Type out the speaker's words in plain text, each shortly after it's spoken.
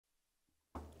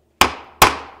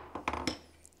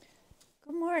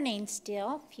morning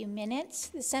still, a few minutes.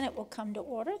 The Senate will come to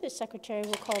order. The Secretary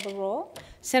will call the roll.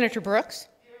 Senator Brooks.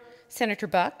 Here. Senator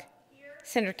Buck. Here.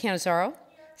 Senator Cannizzaro.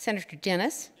 Here. Senator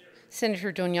Dennis. Here.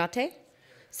 Senator Doñate.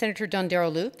 Senator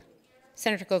Dondero Loop.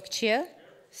 Senator Goicoechea.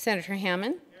 Senator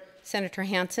Hammond. Senator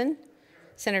Hansen.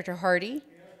 Senator Hardy.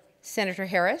 Senator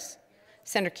Harris.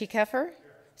 Senator Kiekhaefer.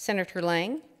 Senator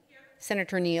Lang.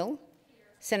 Senator Neal.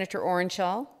 Senator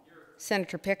Orenshaw.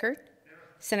 Senator Pickard.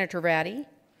 Senator Ratty.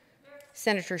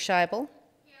 Senator Scheibel.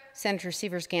 Senator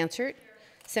Sievers-Gansert.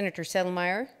 Senator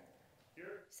Settlemyre.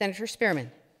 Senator Spearman.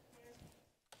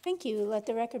 Thank you. Let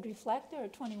the record reflect there are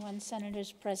 21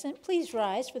 senators present. Please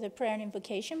rise for the prayer and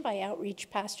invocation by Outreach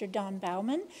Pastor Don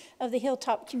Bauman of the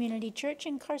Hilltop Community Church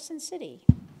in Carson City.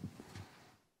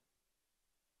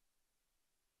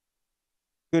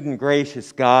 Good and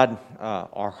gracious God,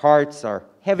 our hearts are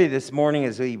heavy this morning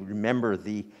as we remember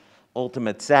the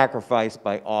ultimate sacrifice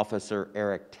by Officer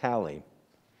Eric Talley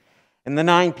and the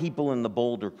 9 people in the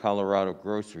Boulder, Colorado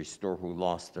grocery store who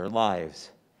lost their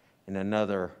lives in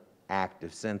another act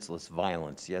of senseless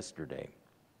violence yesterday.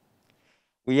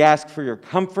 We ask for your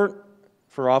comfort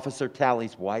for Officer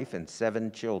Talley's wife and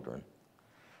 7 children,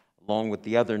 along with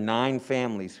the other 9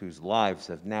 families whose lives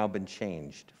have now been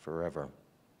changed forever.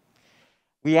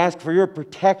 We ask for your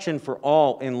protection for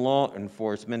all in law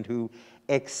enforcement who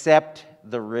accept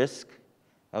the risk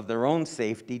of their own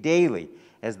safety daily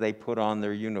as they put on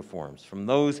their uniforms, from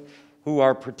those who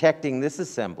are protecting this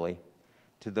assembly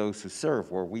to those who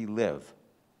serve where we live.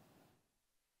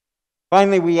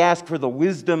 Finally, we ask for the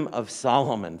wisdom of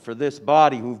Solomon for this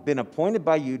body who've been appointed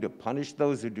by you to punish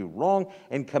those who do wrong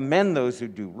and commend those who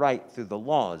do right through the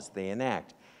laws they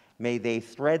enact. May they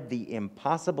thread the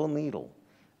impossible needle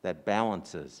that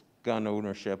balances gun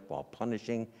ownership while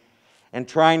punishing and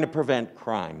trying to prevent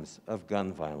crimes of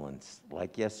gun violence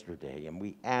like yesterday. And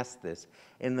we ask this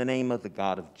in the name of the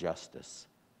God of justice,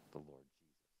 the Lord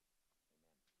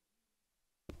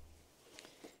Jesus.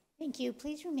 Thank you.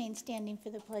 Please remain standing for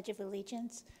the Pledge of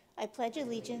Allegiance. I pledge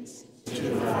allegiance to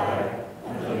the flag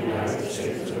of the United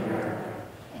States of America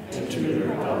and to the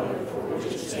republic for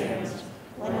which it stands,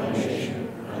 one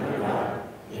nation, under God,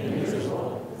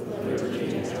 indivisible, with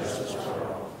liberty and justice for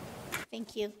all.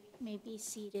 Thank you. You may be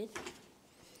seated.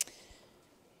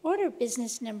 Order of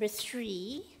business number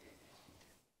 3,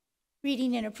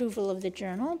 reading and approval of the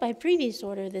journal. By previous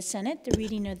order of the Senate, the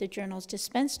reading of the journal is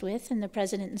dispensed with, and the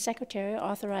President and Secretary are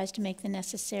authorized to make the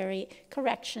necessary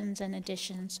corrections and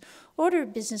additions. Order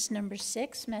of business number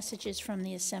 6, messages from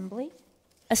the Assembly.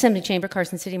 Assembly Chamber,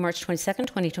 Carson City, March 22nd,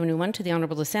 2021. To the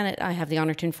Honorable Senate, I have the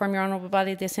honor to inform your Honorable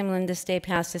Body of the Assembly on this day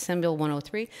passed Assembly Bill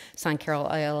 103, signed Carol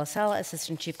Ayala Sala,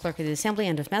 Assistant Chief Clerk of the Assembly.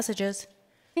 End of messages.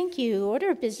 Thank you.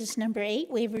 Order of business number 8,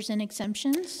 waivers and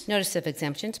exemptions. Notice of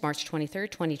exemptions, March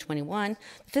 23rd, 2021.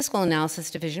 The Fiscal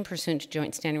Analysis Division, pursuant to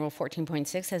Joint Standing Rule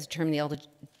 14.6,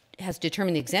 has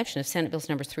determined the exemption of Senate Bills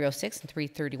numbers 306 and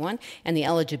 331 and the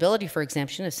eligibility for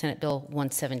exemption of Senate Bill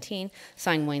 117.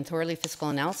 Signed, Wayne Thorley, Fiscal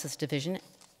Analysis Division.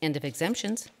 End of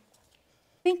exemptions.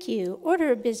 Thank you.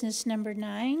 Order of business number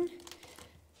 9,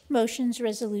 motions,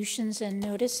 resolutions, and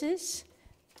notices.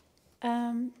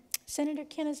 Senator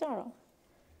Cannizzaro.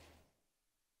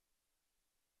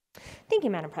 Thank you,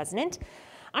 Madam President.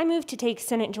 I move to take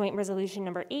Senate Joint Resolution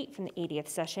number 8 from the 80th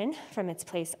session from its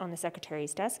place on the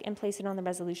Secretary's desk and place it on the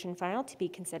resolution file to be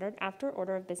considered after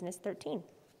Order of Business 13.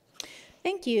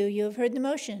 Thank you. You have heard the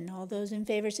motion. All those in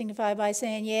favor signify by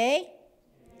saying yea.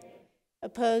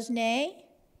 Opposed, nay.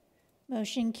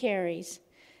 Motion carries.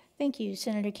 Thank you,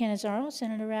 Senator Cannizzaro.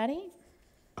 Senator Ratty.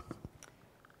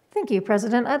 Thank you,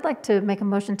 President. I'd like to make a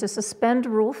motion to suspend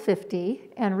Rule 50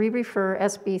 and re-refer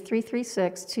SB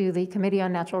 336 to the Committee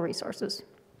on Natural Resources.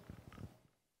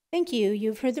 Thank you.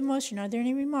 You've heard the motion. Are there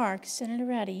any remarks? Senator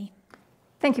Ratty.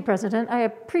 Thank you, President. I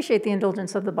appreciate the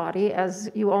indulgence of the body.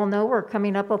 As you all know, we're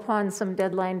coming up upon some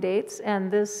deadline dates, and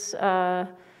this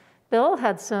bill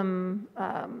had some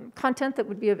content that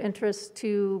would be of interest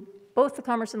to both the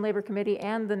Commerce and Labor Committee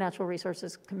and the Natural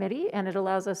Resources Committee, and it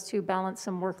allows us to balance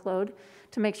some workload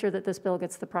to make sure that this bill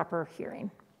gets the proper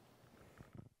hearing.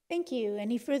 Thank you.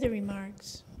 Any further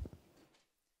remarks?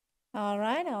 All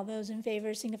right. All those in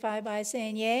favor signify by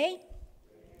saying yea.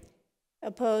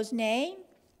 Opposed, nay.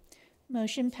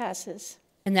 Motion passes.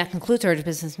 And that concludes Order of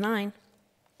Business 9.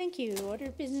 Thank you. Order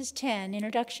of Business 10,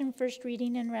 introduction, first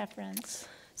reading, and reference.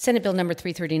 Senate Bill number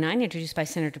 339, introduced by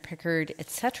Senator Pickard,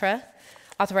 etc.,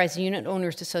 authorize the Unit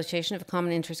Owners Association of a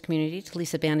Common Interest Community to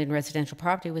lease abandoned residential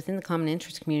property within the Common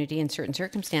Interest Community in certain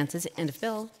circumstances. End of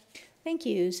bill. Thank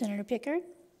you. Senator Pickard.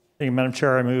 Thank you, Madam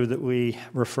Chair. I move that we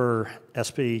refer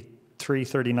SB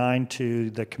 339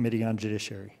 to the Committee on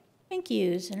Judiciary. Thank Thank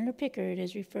you. Senator Pickard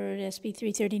has referred SB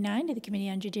 339 to the Committee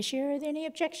on Judiciary. Are there any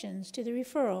objections to the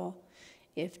referral?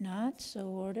 If not, so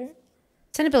ordered.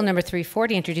 Senate Bill number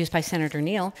 340, introduced by Senator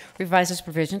Neal, revises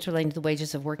provisions relating to the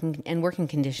wages of working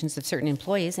conditions of certain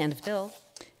employees. End of bill.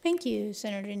 Thank you,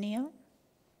 Senator Neal.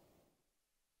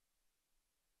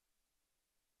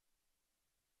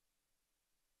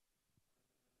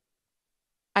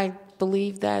 I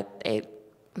believe that,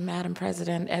 Madam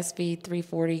President, SB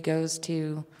 340 goes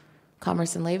to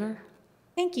Commerce and Labor.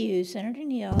 Thank you. Senator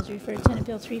Neal has referred Senate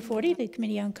Bill 340 to the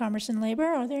Committee on Commerce and Labor.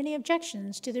 Are there any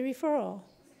objections to the referral?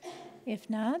 If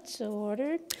not, so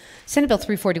ordered. Senate Bill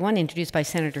 341, introduced by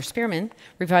Senator Spearman,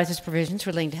 revises provisions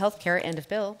relating to health care. End of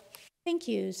bill. Thank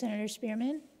you, Senator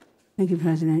Spearman. Thank you,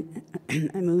 President.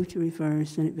 I move to refer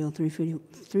Senate Bill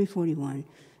 341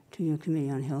 to your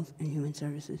Committee on Health and Human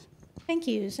Services. Thank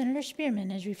you. Senator Spearman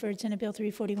has referred Senate Bill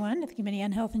 341 to the Committee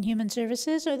on Health and Human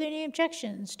Services. Are there any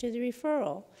objections to the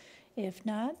referral? If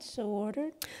not, so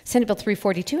ordered. Senate Bill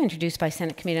 342, introduced by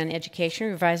Senate Committee on Education,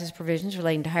 revises provisions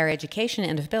relating to higher education.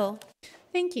 End of bill.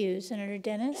 Thank you, Senator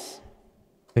Dennis.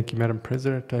 Thank you, Madam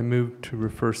President. I move to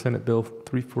refer Senate Bill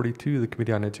 342 to the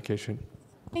Committee on Education.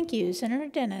 Thank you. Senator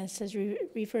Dennis has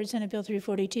referred Senate Bill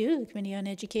 342 to the Committee on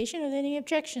Education. Are there any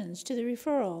objections to the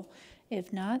referral?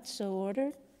 If not, so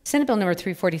ordered. Senate Bill number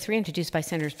 343, introduced by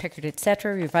Senators Pickard,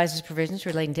 etc., revises provisions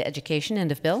relating to education.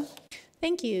 End of bill.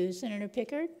 Thank you, Senator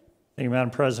Pickard. Thank you, Madam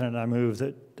President. I move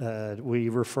that we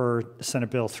refer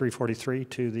Senate Bill 343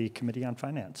 to the Committee on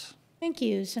Finance. Thank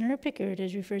you. Senator Pickard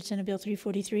has referred Senate Bill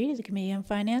 343 to the Committee on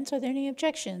Finance. Are there any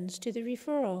objections to the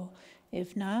referral?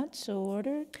 If not, so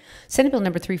ordered. Senate Bill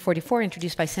number 344,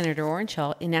 introduced by Senator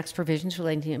Orenshaw, enacts provisions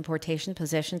relating to importation,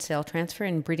 possession, sale, transfer,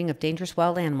 and breeding of dangerous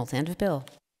wild animals. End of bill.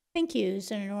 Thank you,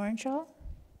 Senator Orenshaw.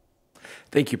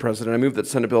 Thank you, President. I move that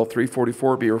Senate Bill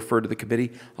 344 be referred to the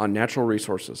Committee on Natural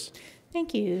Resources.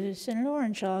 Thank you. Senator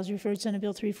Orenshaw has referred Senate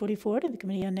Bill 344 to the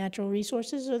Committee on Natural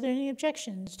Resources. Are there any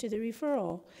objections to the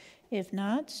referral? If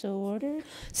not, so ordered.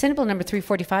 Senate Bill number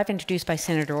 345, introduced by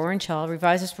Senator Orenshaw,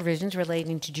 revises provisions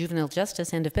relating to juvenile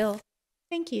justice. End of bill.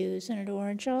 Thank you, Senator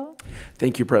Orenshaw.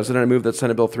 Thank you, President. I move that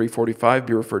Senate Bill 345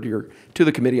 be referred to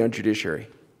the Committee on Judiciary.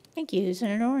 Thank you.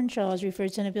 Senator Orenshaw has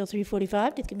referred Senate Bill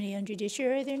 345 to the Committee on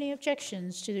Judiciary. Are there any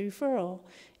objections to the referral?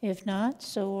 If not,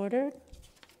 so ordered.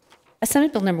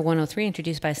 Senate Bill number 103,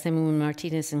 introduced by Assemblywoman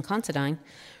Martinez and Considine,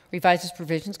 revises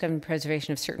provisions governing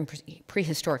preservation of certain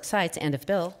prehistoric sites. End of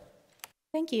bill.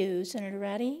 Thank you. Senator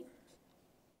Ratty.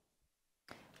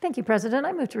 Thank you, President.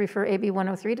 I move to refer AB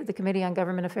 103 to the Committee on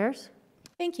Government Affairs.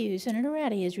 Thank you. Senator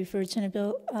Ratty has referred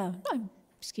Senator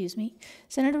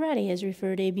Ratty has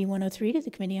referred AB 103 to the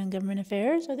Committee on Government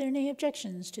Affairs. Are there any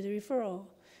objections to the referral?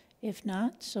 If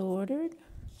not, so ordered.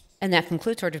 And that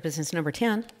concludes order of business number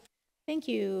 10. Thank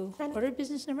you. Order of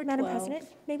business number 12. Madam President,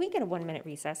 may we get a 1-minute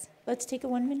recess? Let's take a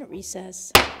 1-minute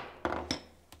recess.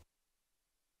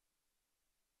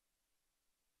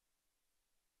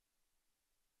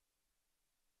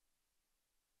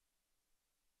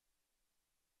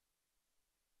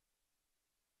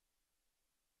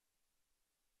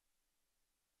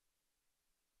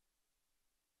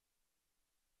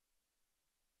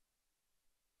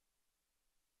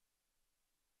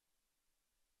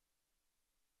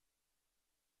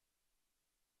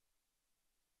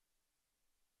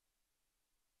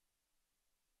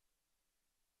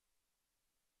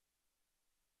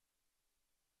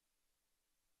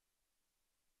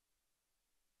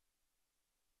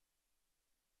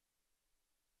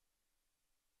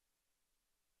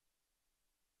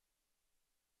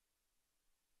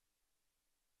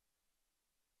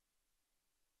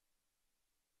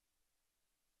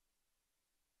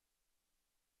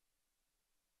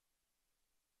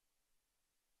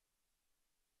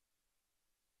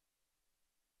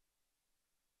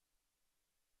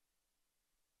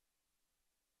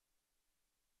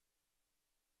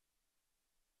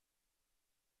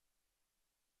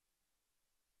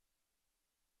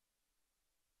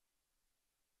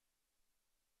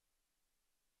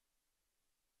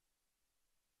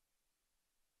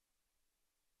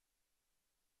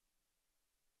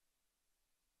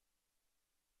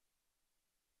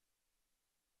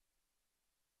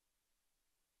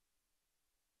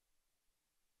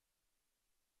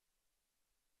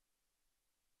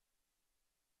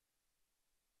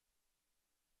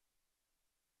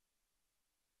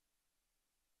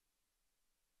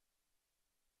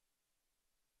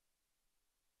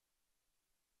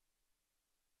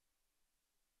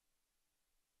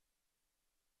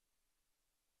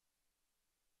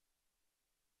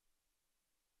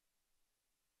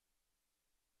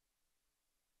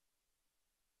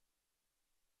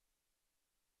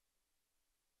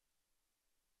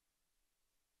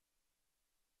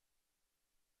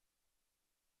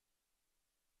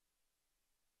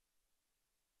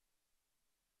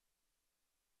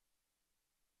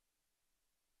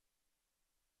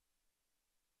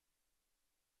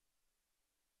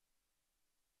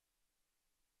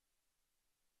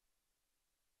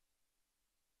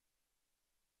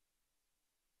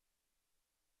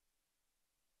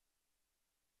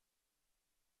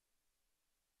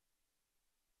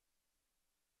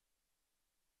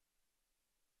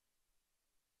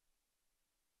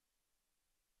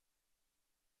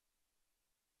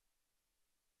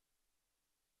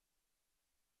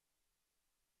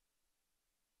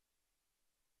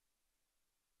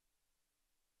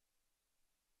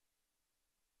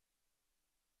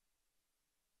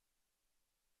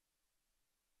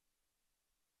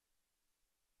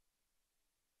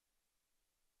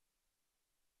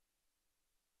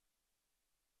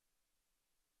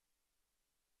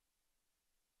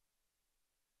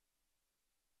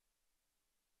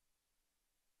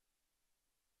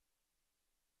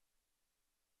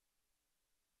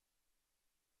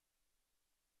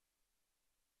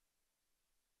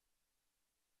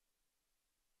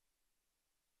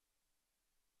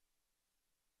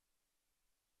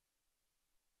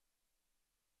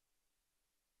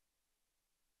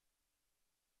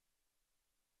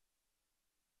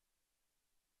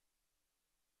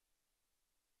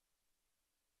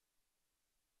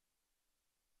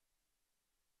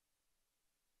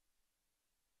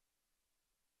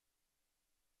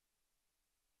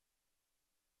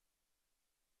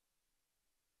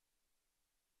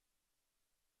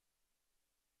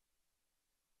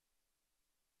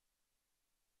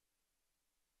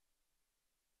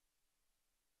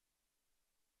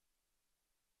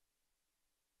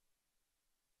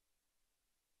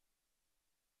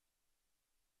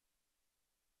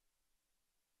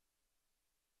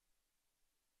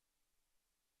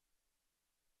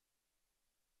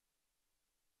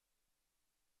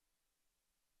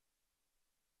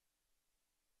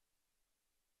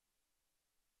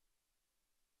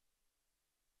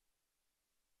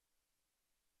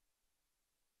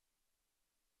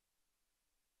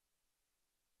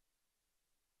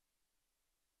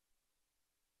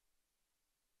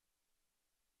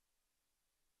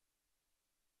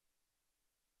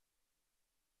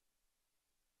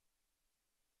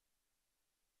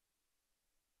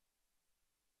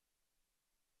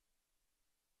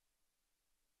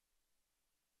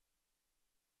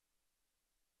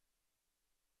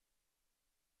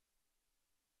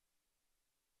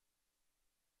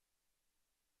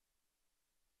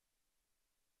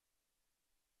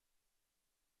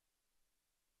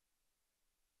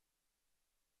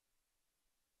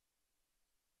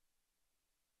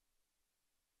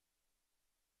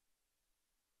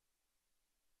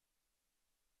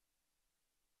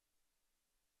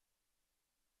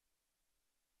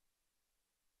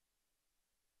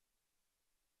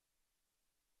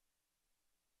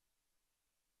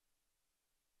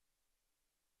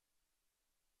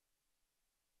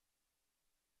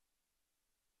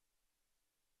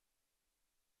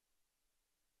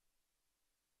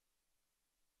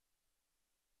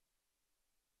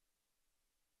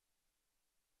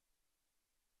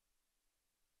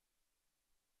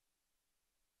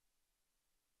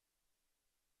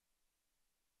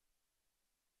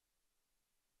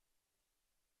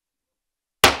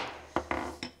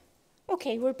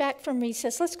 Okay, we're back from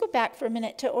recess. Let's go back for a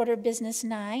minute to order business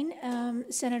 9.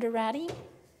 Senator Ratty?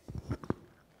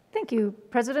 Thank you,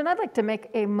 President. I'd like to make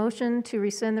a motion to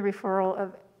rescind the referral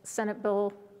of Senate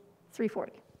Bill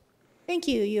 340. Thank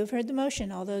you. You have heard the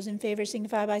motion. All those in favor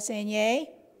signify by saying yea.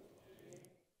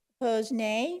 Opposed,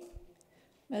 nay.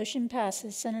 Motion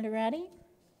passes. Senator Ratty?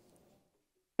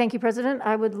 Thank you, President.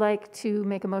 I would like to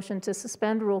make a motion to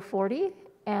suspend Rule 40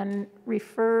 and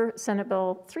refer Senate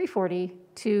Bill 340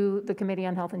 to the Committee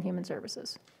on Health and Human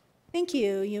Services. Thank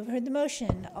you. You've heard the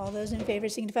motion. All those in favor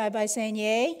signify by saying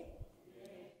yea.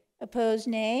 Opposed,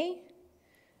 nay.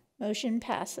 Motion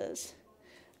passes.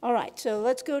 All right, so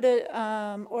let's go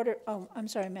to order. Oh, I'm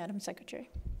sorry, Madam Secretary.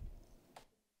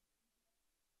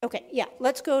 Okay, yeah,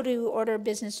 let's go to order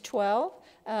business 12,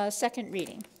 second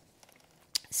reading.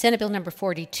 Senate Bill number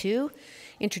 42,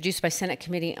 introduced by Senate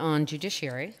Committee on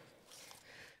Judiciary,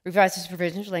 revises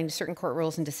provisions relating to certain court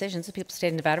rules and decisions of people of the state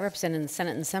of Nevada represented in the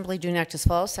Senate and Assembly do enact as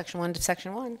follows, Section 1 to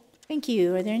Section 1. Thank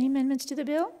you. Are there any amendments to the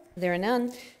bill? There are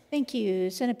none. Thank you.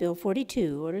 Senate Bill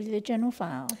 42, order to the general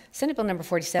file. Senate Bill number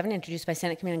 47, introduced by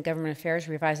Senate Committee on Government Affairs,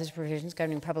 revises provisions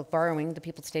governing public borrowing. The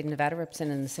people of the state of Nevada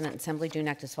represented in the Senate and Assembly do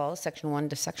enact as follows, Section 1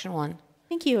 to Section 1.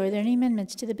 Thank you. Are there any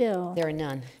amendments to the bill? There are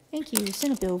none. Thank you.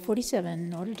 Senate Bill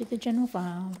 47, order to the general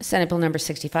file. Senate Bill number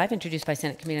 65, introduced by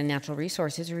Senate Committee on Natural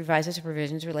Resources, revises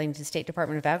provisions relating to the State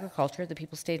Department of Agriculture. The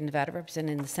people of the state of Nevada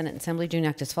represented in the Senate and Assembly do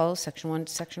enact as follows, Section 1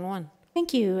 to Section 1.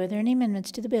 Thank you. Are there any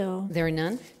amendments to the bill? There are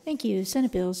none. Thank you.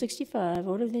 Senate Bill 65,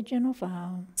 order to the general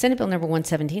file. Senate Bill number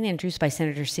 117, introduced by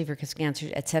Senator Seaver, Kaskansas,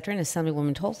 etc., and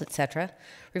Assemblywoman Tolles, etc.,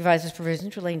 revises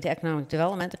provisions relating to economic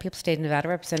development. The people of the state of Nevada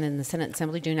represented in the Senate and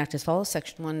Assembly do enact as follows,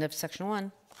 Section 1 of Section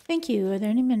 1. Thank you. Are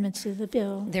there any amendments to the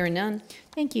bill? There are none.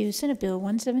 Thank you. Senate Bill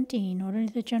 117, order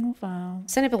to the general file.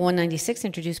 Senate Bill 196,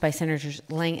 introduced by Senators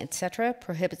Lang, etc.,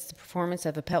 prohibits the performance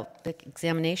of a public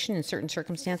examination in certain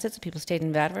circumstances. The people of the state of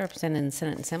Nevada represented in the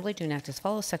Senate and Assembly do enact as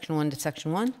follows, Section 1 to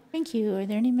Section 1. Thank you. Are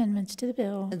there any amendments to the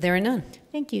bill? There are none.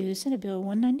 Thank you. Senate Bill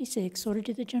 196, order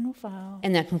to the general file.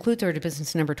 And that concludes order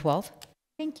business number 12.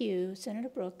 Thank you. Senator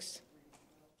Brooks.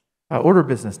 Order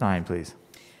business 9, please.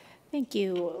 Thank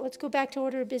you. Let's go back to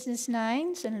order of business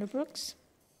 9. Senator Brooks.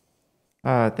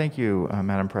 Thank you,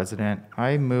 Madam President.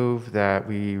 I move that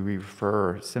we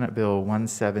refer Senate Bill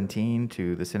 117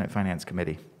 to the Senate Finance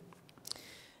Committee.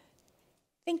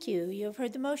 Thank you. You have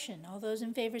heard the motion. All those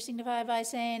in favor signify by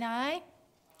saying aye.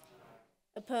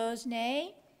 Opposed,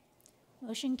 nay.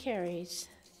 Motion carries.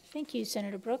 Thank you,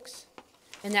 Senator Brooks.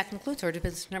 And that concludes order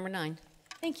business number 9.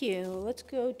 Thank you. Let's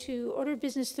go to order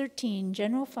business 13,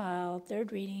 general file,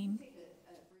 third reading.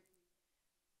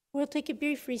 We'll take a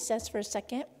brief recess for a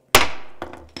second.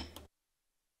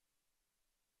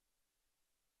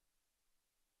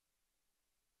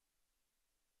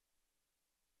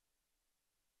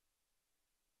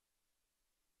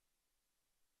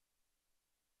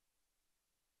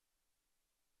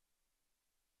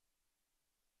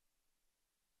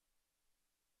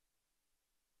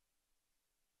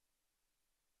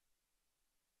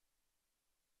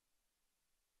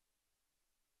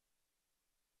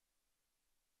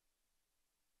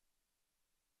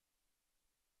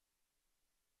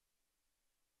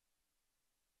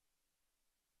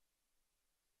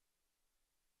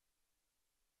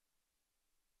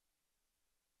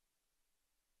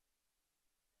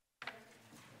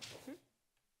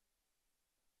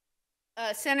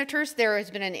 Senators, there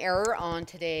has been an error on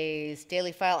today's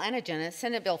daily file and agenda.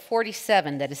 Senate Bill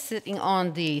 47 that is sitting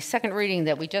on the second reading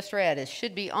that we just read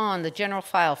should be on the general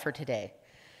file for today.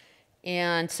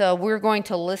 And so we're going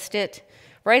to list it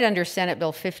right under Senate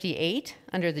Bill 58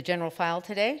 under the general file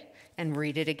today and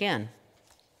read it again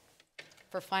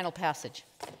for final passage.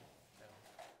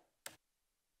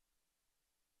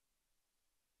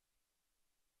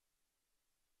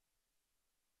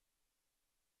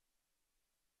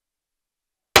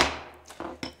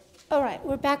 All right,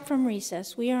 we're back from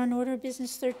recess. We are on order of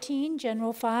business 13,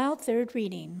 general file, third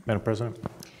reading. Madam President?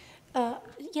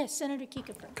 Yes, Senator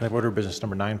Kiekefer. Can I have order of business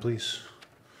number 9, please?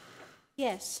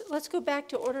 Yes, let's go back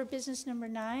to order of business number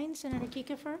 9, Senator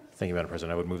Kiekefer. Thank you, Madam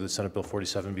President. I would move that Senate Bill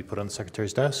 47 be put on the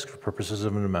Secretary's desk for purposes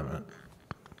of an amendment.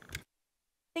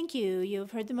 Thank you. You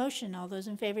have heard the motion. All those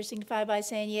in favor signify by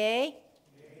saying yea.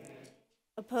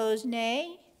 Opposed,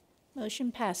 nay.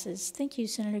 Motion passes. Thank you,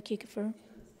 Senator Kiekefer.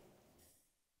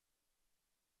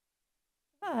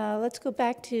 Let's go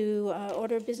back to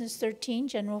order of business 13,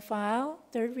 general file,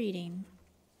 third reading.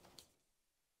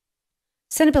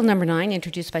 Senate Bill number 9,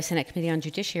 introduced by Senate Committee on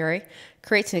Judiciary,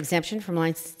 creates an exemption from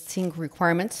licensing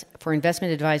requirements for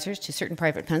investment advisors to certain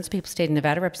private funds. People of the state of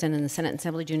Nevada represented in the Senate and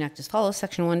Assembly do enact as follows,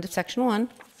 Section 1 to Section 1.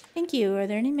 Thank you. Are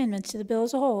there any amendments to the bill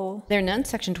as a whole? There are none.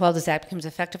 Section 12 of this act becomes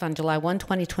effective on July 1,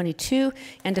 2022.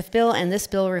 End of bill, and this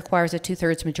bill requires a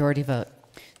 2/3 majority vote.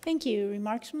 Thank you.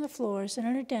 Remarks from the floor.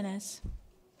 Senator Dennis.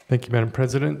 Thank you, Madam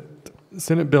President.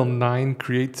 Senate Bill 9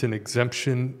 creates an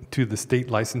exemption to the state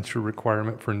licensure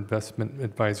requirement for investment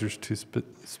advisors to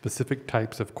specific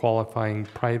types of qualifying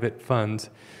private funds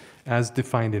as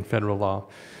defined in federal law.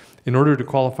 In order to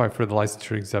qualify for the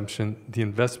licensure exemption, the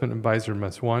investment advisor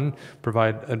must 1,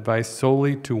 provide advice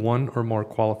solely to one or more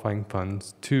qualifying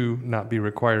funds, 2, not be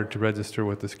required to register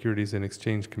with the Securities and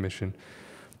Exchange Commission,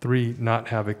 3, not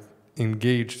have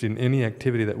engaged in any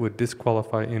activity that would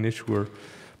disqualify an issuer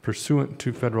pursuant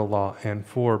to federal law, and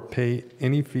 4, pay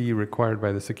any fee required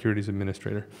by the securities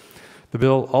administrator. The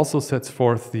bill also sets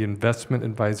forth the investment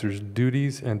advisor's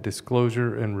duties and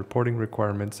disclosure and reporting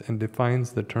requirements and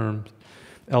defines the terms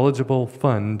eligible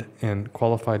fund and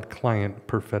qualified client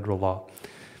per federal law.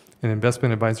 An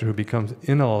investment advisor who becomes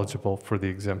ineligible for the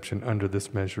exemption under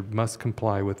this measure must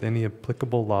comply with any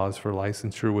applicable laws for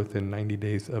licensure within 90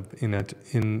 days of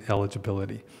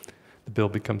ineligibility. The bill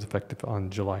becomes effective on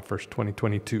July 1st,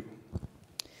 2022.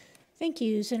 Thank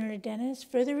you, Senator Dennis.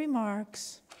 Further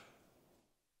remarks?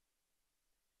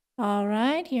 All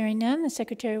right, hearing none, the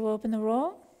secretary will open the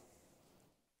roll.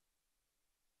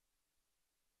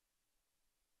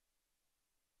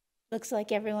 Looks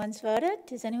like everyone's voted.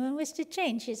 Does anyone wish to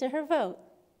change his or her vote?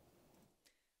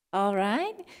 All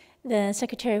right. The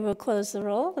secretary will close the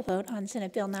roll. The vote on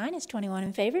Senate Bill 9 is 21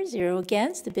 in favor, 0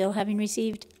 against. The bill, having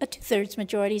received a 2/3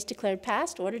 majority, is declared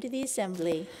passed. Order to the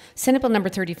Assembly. Senate Bill number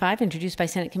 35, introduced by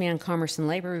Senate Committee on Commerce and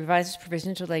Labor, revises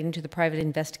provisions relating to the Private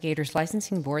Investigators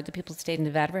Licensing Board. The people of the state of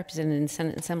Nevada, represented in the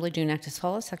Senate Assembly, do enact as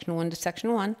follows. Section 1 to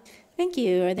Section 1. Thank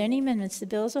you. Are there any amendments to the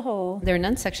bill as a whole? There are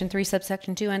none. Section 3,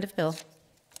 subsection 2, end of bill.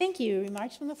 Thank you.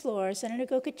 Remarks from the floor. Senator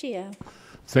Gokachia.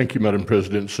 Thank you, Madam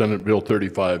President. Senate Bill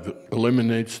 35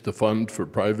 eliminates the Fund for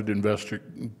Private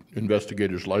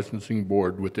Investigators Licensing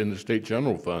Board within the State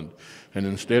General Fund and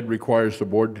instead requires the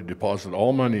board to deposit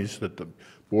all monies that the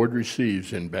board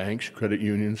receives in banks, credit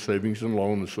unions, savings and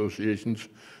loan associations,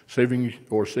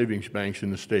 savings banks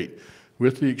in the state,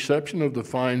 with the exception of the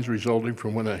fines resulting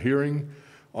from when a hearing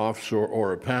officer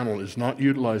or a panel is not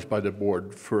utilized by the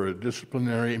board for a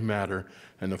disciplinary matter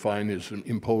and the fine is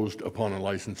imposed upon a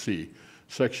licensee.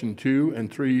 Section 2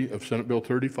 and 3 of Senate Bill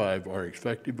 35 are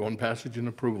effective on passage and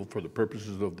approval for the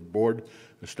purposes of the board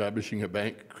establishing a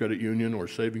bank, credit union, or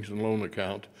savings and loan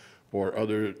account or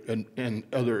other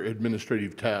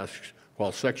administrative tasks,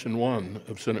 while Section 1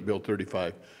 of Senate Bill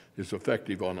 35 is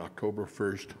effective on October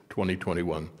 1st,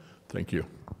 2021. Thank you.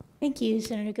 Thank you,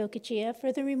 Senator Gokachia.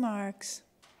 Further remarks?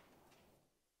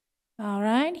 All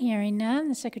right, hearing none,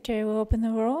 the secretary will open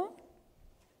the roll.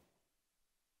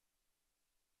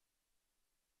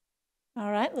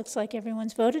 All right, looks like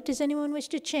everyone's voted. Does anyone wish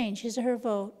to change his or her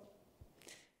vote?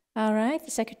 All right,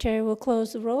 the secretary will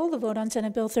close the roll. The vote on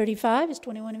Senate Bill 35 is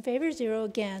 21 in favor, 0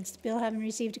 against. The bill, having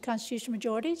received a constitutional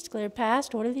majority, is declared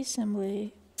passed. Order the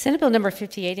Assembly. Senate Bill number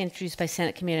 58, introduced by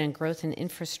Senate Committee on Growth and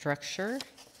Infrastructure,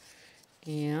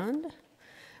 and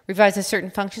revises certain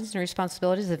functions and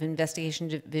responsibilities of Investigation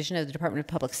Division of the Department of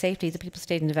Public Safety. The people of the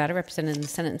state of Nevada, represented in the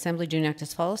Senate Assembly, do enact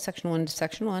as follows. Section 1 to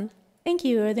Section 1. Thank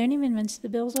you. Are there any amendments to the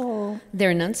bill as a whole?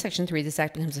 There are none. Section 3, this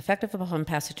act becomes effective upon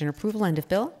passage and approval. End of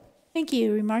bill. Thank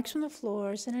you. Remarks from the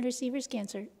floor. Senator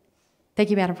Severs-Gansert. Thank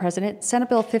you, Madam President. Senate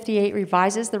Bill 58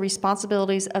 revises the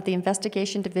responsibilities of the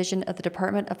Investigation Division of the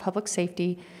Department of Public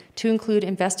Safety to include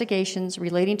investigations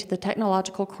relating to the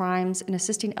technological crimes and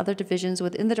assisting other divisions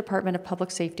within the Department of Public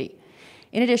Safety.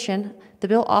 In addition, the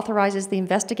bill authorizes the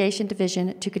Investigation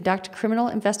Division to conduct criminal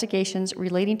investigations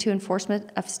relating to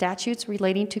enforcement of statutes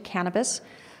relating to cannabis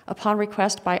upon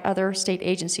request by other state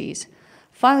agencies.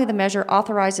 Finally, the measure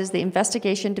authorizes the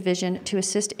Investigation Division to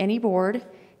assist any board,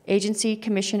 agency,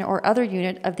 commission, or other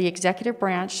unit of the executive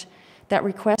branch that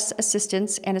requests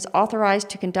assistance and is authorized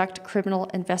to conduct criminal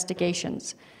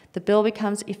investigations. The bill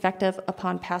becomes effective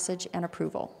upon passage and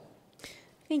approval.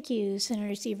 Thank you,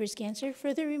 Senator Severs-Gansert.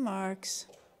 Further remarks?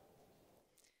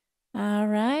 All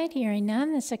right, hearing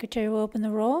none, the secretary will open the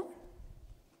roll.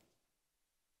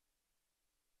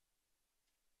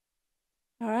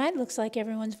 All right, looks like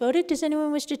everyone's voted. Does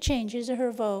anyone wish to change his or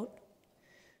her vote?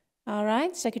 All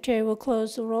right, secretary will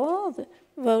close the roll. The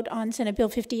vote on Senate Bill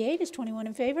 58 is 21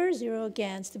 in favor, 0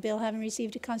 against. The bill, having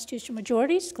received a constitutional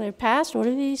majority, is declared passed. Order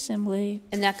to the Assembly.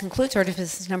 And that concludes order of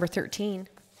business number 13.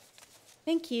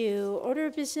 Thank you. Order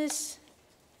of business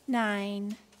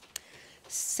 9.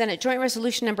 Senate Joint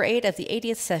Resolution Number 8 of the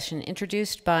 80th session,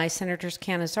 introduced by Senators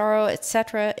Canizaro,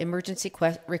 etc., emergency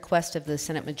request of the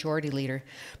Senate Majority Leader,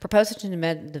 proposes to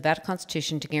amend the Nevada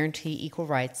Constitution to guarantee equal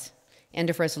rights. End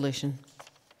of resolution.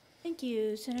 Thank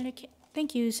you, Senator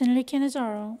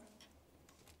Canizaro.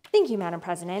 Thank you, Madam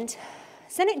President.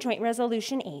 Senate Joint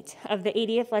Resolution 8 of the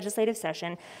 80th legislative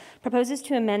session proposes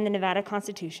to amend the Nevada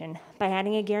Constitution by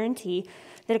adding a guarantee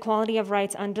that equality of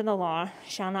rights under the law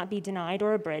shall not be denied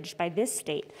or abridged by this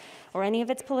state or any of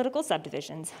its political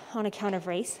subdivisions on account of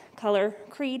race, color,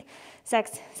 creed,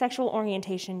 sex, sexual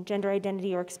orientation, gender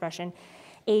identity or expression,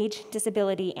 age,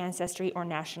 disability, ancestry, or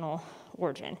national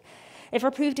origin. If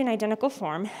approved in identical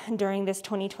form during this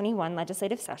 2021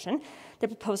 legislative session, the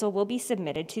proposal will be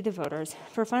submitted to the voters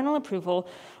for final approval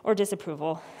or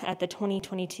disapproval at the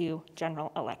 2022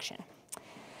 general election.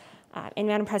 And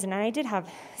Madam President, I did have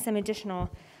some additional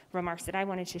remarks that I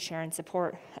wanted to share in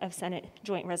support of Senate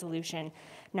Joint Resolution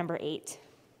Number 8.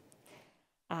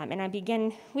 And I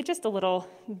begin with just a little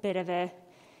bit of a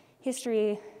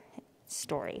history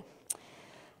story.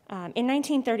 In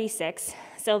 1936,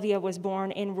 Sylvia was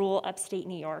born in rural upstate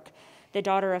New York, the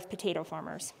daughter of potato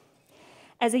farmers.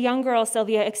 As a young girl,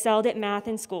 Sylvia excelled at math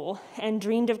in school and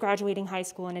dreamed of graduating high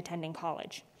school and attending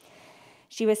college.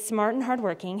 She was smart and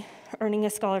hardworking, earning a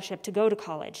scholarship to go to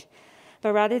college.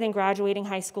 But rather than graduating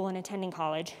high school and attending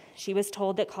college, she was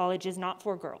told that college is not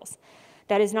for girls.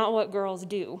 That is not what girls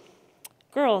do.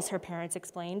 Girls, her parents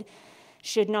explained,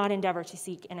 should not endeavor to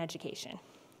seek an education.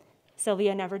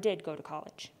 Sylvia never did go to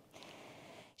college.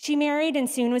 She married and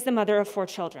soon was the mother of 4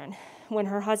 children. When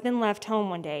her husband left home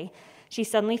one day, she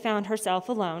suddenly found herself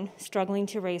alone, struggling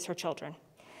to raise her children.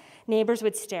 Neighbors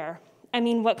would stare. I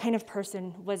mean, what kind of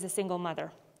person was a single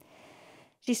mother?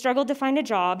 She struggled to find a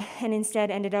job and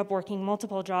instead ended up working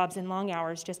multiple jobs in long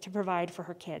hours just to provide for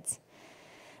her kids.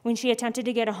 When she attempted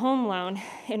to get a home loan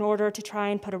in order to try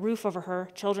and put a roof over her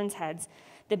children's heads,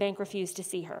 the bank refused to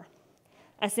see her.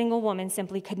 A single woman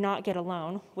simply could not get a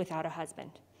loan without a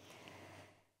husband.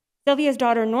 Sylvia's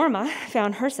daughter, Norma,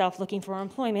 found herself looking for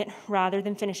employment rather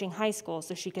than finishing high school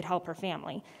so she could help her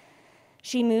family.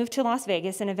 She moved to Las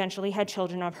Vegas and eventually had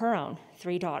children of her own,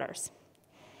 3 daughters.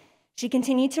 She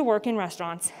continued to work in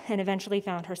restaurants and eventually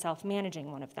found herself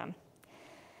managing one of them.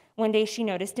 One day she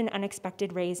noticed an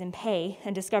unexpected raise in pay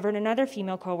and discovered another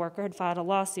female coworker had filed a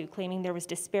lawsuit claiming there was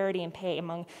disparity in pay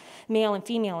among male and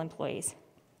female employees,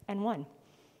 and won.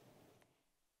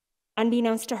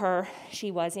 Unbeknownst to her, she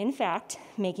was, in fact,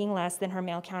 making less than her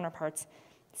male counterparts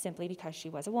simply because she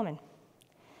was a woman.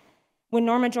 When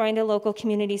Norma joined a local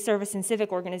community service and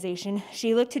civic organization,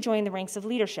 she looked to join the ranks of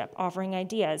leadership, offering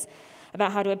ideas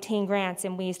about how to obtain grants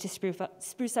and ways to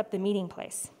spruce up the meeting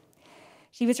place.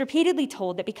 She was repeatedly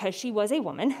told that because she was a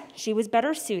woman, she was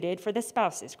better suited for the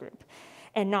spouses group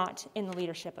and not in the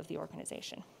leadership of the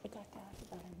organization.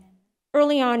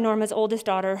 Early on, Norma's oldest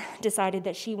daughter decided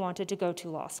that she wanted to go to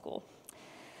law school.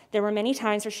 There were many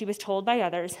times where she was told by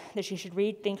others that she should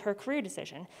rethink her career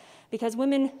decision because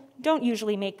women don't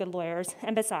usually make good lawyers,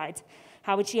 and besides,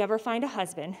 how would she ever find a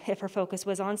husband if her focus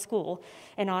was on school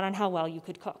and not on how well you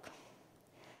could cook?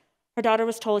 Her daughter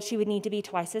was told she would need to be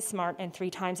twice as smart and 3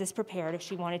 times as prepared if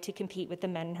she wanted to compete with the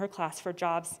men in her class for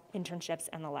jobs, internships,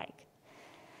 and the like.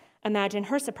 Imagine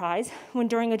her surprise when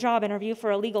during a job interview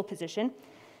for a legal position,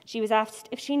 she was asked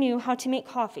if she knew how to make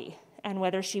coffee and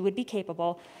whether she would be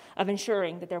capable of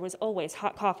ensuring that there was always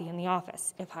hot coffee in the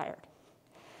office if hired.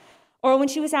 Or when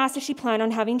she was asked if she planned on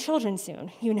having children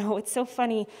soon. You know, it's so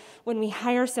funny when we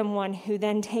hire someone who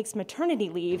then takes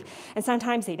maternity leave, and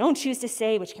sometimes they don't choose to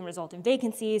stay, which can result in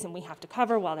vacancies, and we have to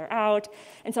cover while they're out.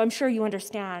 And so I'm sure you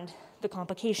understand the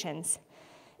complications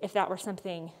if that were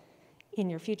something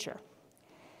in your future.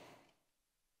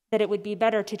 That it would be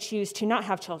better to choose to not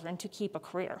have children to keep a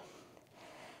career.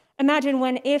 Imagine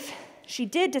when, if she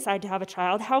did decide to have a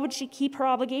child, how would she keep her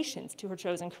obligations to her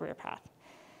chosen career path?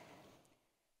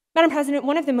 Madam President,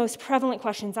 one of the most prevalent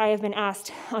questions I have been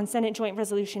asked on Senate Joint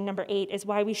Resolution Number 8 is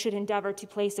why we should endeavor to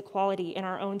place equality in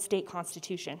our own state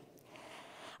constitution.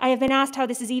 I have been asked how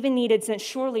this is even needed since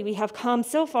surely we have come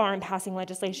so far in passing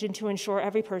legislation to ensure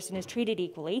every person is treated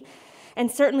equally,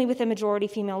 and certainly with a majority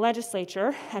female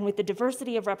legislature and with the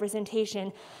diversity of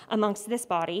representation amongst this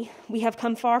body, we have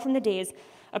come far from the days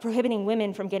of prohibiting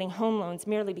women from getting home loans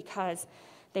merely because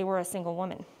they were a single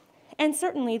woman. And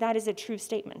certainly that is a true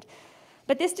statement.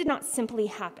 But this did not simply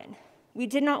happen. We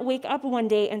did not wake up one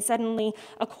day and suddenly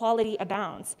equality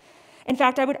abounds. In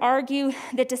fact, I would argue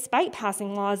that despite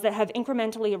passing laws that have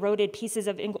incrementally eroded pieces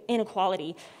of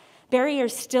inequality,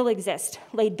 barriers still exist,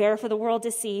 laid bare for the world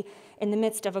to see in the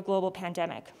midst of a global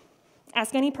pandemic.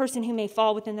 Ask any person who may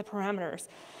fall within the parameters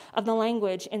of the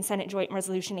language in Senate Joint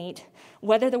Resolution 8,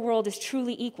 whether the world is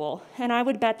truly equal, and I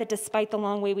would bet that despite the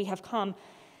long way we have come,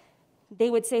 they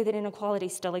would say that inequality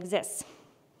still exists.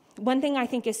 One thing I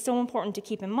think is so important to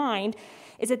keep in mind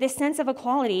is that this sense of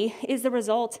equality is the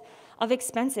result of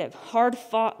expensive,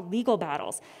 hard-fought legal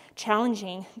battles,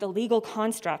 challenging the legal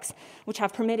constructs which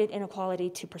have permitted inequality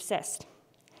to persist.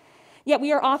 Yet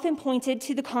we are often pointed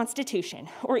to the Constitution,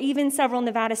 or even several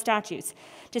Nevada statutes,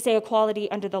 to say equality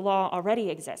under the law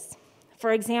already exists.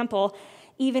 For example,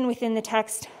 even within the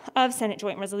text of Senate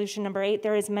Joint Resolution number 8,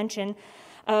 there is mention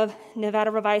of Nevada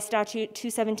Revised Statute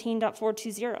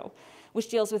 217.420, which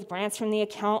deals with grants from the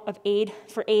account of aid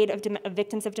of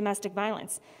victims of domestic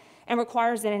violence, and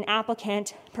requires that an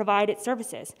applicant provide its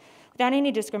services without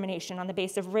any discrimination on the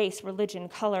basis of race, religion,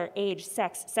 color, age,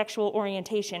 sex, sexual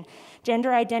orientation,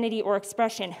 gender identity or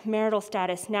expression, marital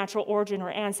status, natural origin,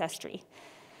 or ancestry.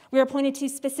 We are pointed to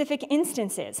specific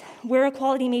instances where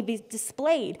equality may be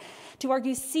displayed to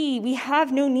argue, see, we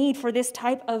have no need for this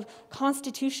type of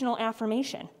constitutional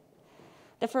affirmation.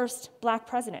 The first Black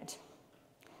president,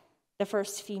 the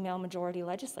first female majority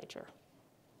legislature.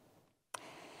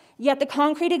 Yet the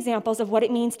concrete examples of what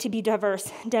it means to be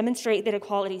diverse demonstrate that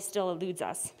equality still eludes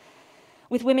us.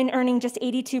 With women earning just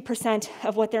 82%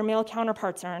 of what their male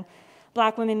counterparts earn,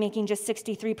 Black women making just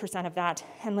 63% of that,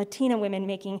 and Latina women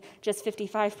making just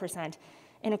 55%,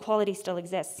 inequality still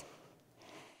exists.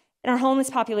 In our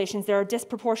homeless populations, there are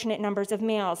disproportionate numbers of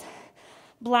males,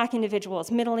 Black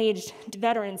individuals, middle-aged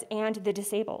veterans, and the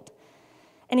disabled.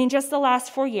 And in just the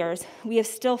last 4 years, we have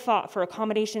still fought for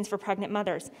accommodations for pregnant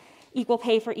mothers, equal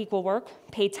pay for equal work,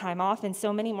 paid time off, and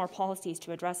so many more policies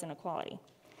to address inequality.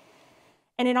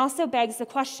 And it also begs the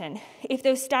question, if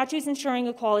those statutes ensuring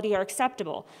equality are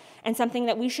acceptable and something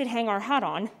that we should hang our hat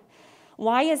on,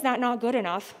 why is that not good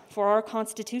enough for our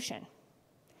Constitution?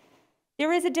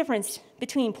 There is a difference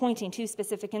between pointing to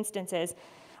specific instances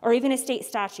or even a state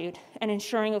statute and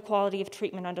ensuring equality of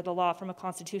treatment under the law from a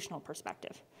constitutional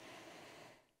perspective.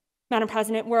 Madam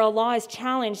President, where a law is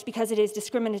challenged because it is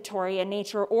discriminatory in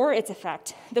nature or its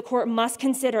effect, the court must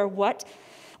consider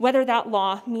whether that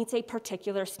law meets a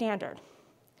particular standard.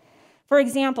 For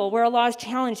example, where a law is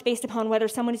challenged based upon whether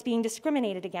someone is being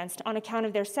discriminated against on account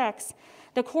of their sex,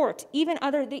 the court, even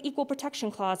under the Equal Protection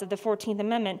Clause of the 14th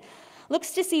Amendment,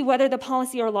 looks to see whether the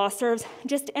policy or law serves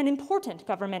just an important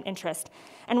government interest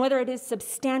and whether it is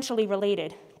substantially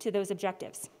related to those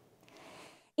objectives.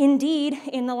 Indeed,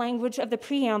 in the language of the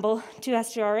preamble to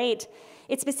SJR 8,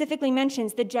 it specifically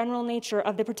mentions the general nature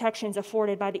of the protections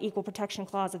afforded by the Equal Protection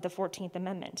Clause of the 14th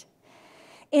Amendment.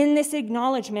 In this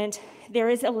acknowledgement, there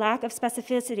is a lack of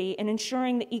specificity in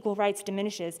ensuring that equal rights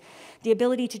diminishes the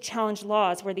ability to challenge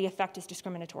laws where the effect is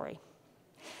discriminatory.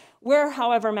 Where,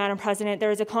 however, Madam President,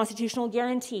 there is a constitutional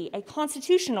guarantee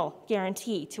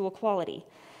to equality,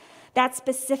 that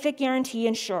specific guarantee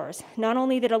ensures not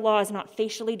only that a law is not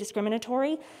facially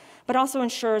discriminatory, but also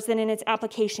ensures that in its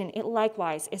application, it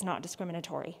likewise is not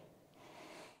discriminatory.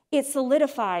 It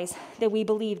solidifies that we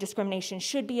believe discrimination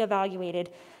should be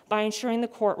evaluated by ensuring the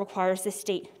court requires the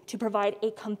state to provide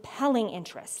a compelling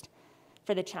interest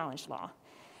for the challenged law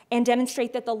and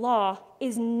demonstrate that the law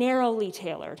is narrowly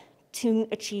tailored to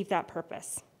achieve that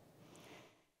purpose.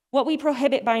 What we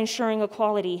prohibit by ensuring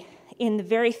equality in the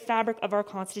very fabric of our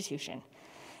Constitution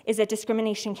is that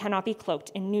discrimination cannot be cloaked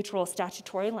in neutral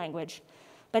statutory language,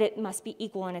 but it must be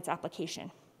equal in its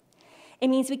application. It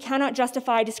means we cannot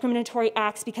justify discriminatory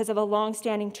acts because of a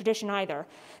long-standing tradition either,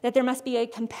 that there must be a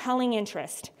compelling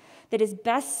interest that is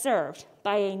best served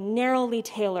by a narrowly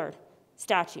tailored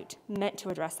statute meant to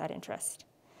address that interest.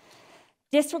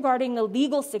 Disregarding the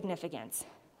legal significance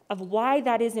of why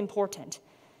that is important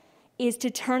is to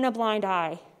turn a blind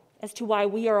eye as to why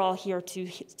we are all here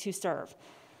to serve,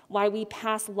 why we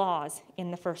pass laws in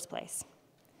the first place.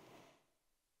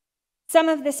 Some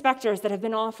of the specters that have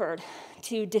been offered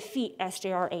to defeat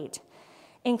SJR 8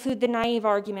 include the naive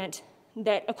argument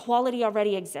that equality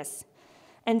already exists,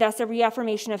 and thus a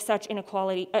reaffirmation of such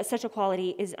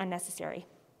equality is unnecessary.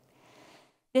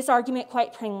 This argument,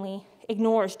 quite plainly,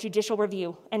 ignores judicial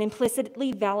review and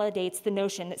implicitly validates the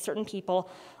notion that certain people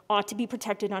ought to be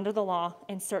protected under the law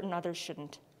and certain others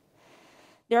shouldn't.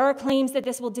 There are claims that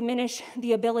this will diminish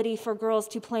the ability for girls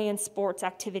to play in sports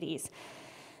activities,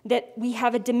 that we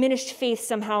have a diminished faith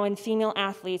somehow in female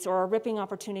athletes or are ripping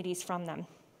opportunities from them.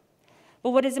 But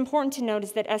what is important to note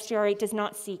is that SJR 8 does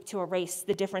not seek to erase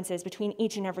the differences between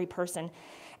each and every person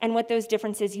and what those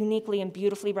differences uniquely and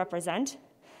beautifully represent.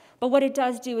 But what it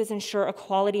does do is ensure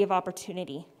equality of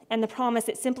opportunity and the promise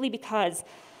that simply because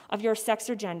of your sex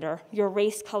or gender, your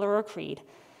race, color, or creed,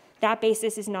 that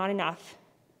basis is not enough,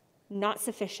 not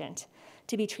sufficient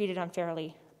to be treated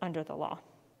unfairly under the law.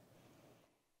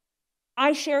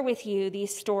 I share with you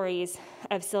these stories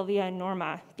of Sylvia and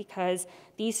Norma because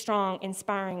these strong,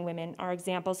 inspiring women are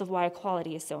examples of why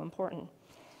equality is so important.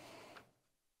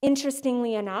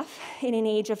 Interestingly enough, in an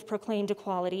age of proclaimed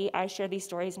equality, I share these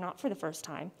stories not for the first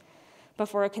time, but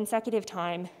for a consecutive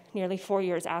time, nearly 4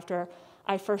 years after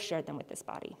I first shared them with this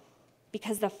body,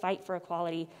 because the fight for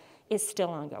equality is still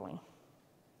ongoing.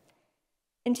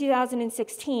 In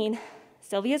 2016,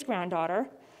 Sylvia's granddaughter,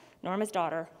 Norma's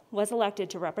daughter, was elected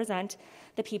to represent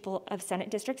the people of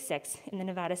Senate District 6 in the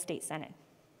Nevada State Senate.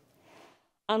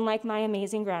 Unlike my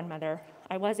amazing grandmother,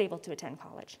 I was able to attend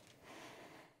college.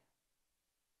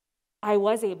 I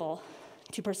was able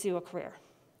to pursue a career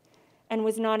and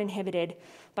was not inhibited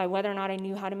by whether or not I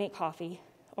knew how to make coffee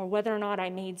or whether or not I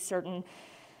made certain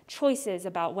choices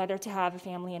about whether to have a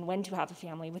family and when to have a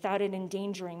family without it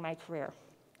endangering my career.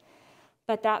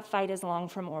 But that fight is long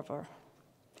from over.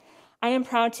 I am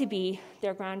proud to be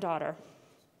their granddaughter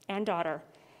and daughter,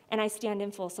 and I stand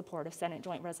in full support of Senate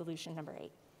Joint Resolution number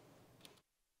 8.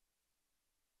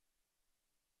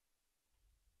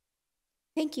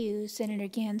 Thank you, Senator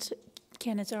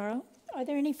Cannizzaro. Are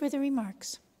there any further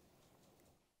remarks?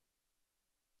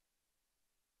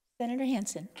 Senator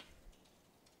Hansen.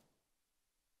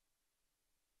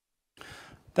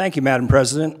 Thank you, Madam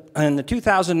President. In the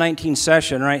 2019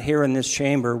 session, right here in this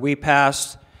chamber, we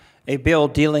passed a bill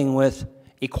dealing with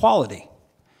equality,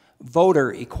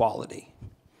 voter equality.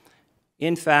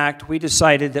 In fact, we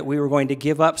decided that we were going to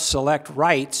give up select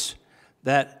rights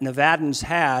that Nevadans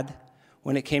had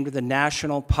when it came to the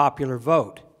national popular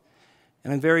vote.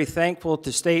 And I'm very thankful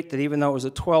to state that even though it was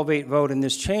a 12-8 vote in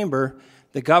this chamber,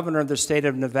 the governor of the state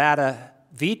of Nevada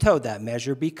vetoed that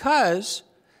measure because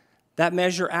that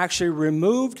measure actually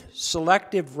removed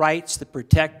selective rights that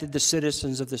protected the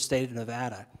citizens of the state of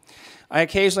Nevada. I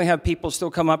occasionally have people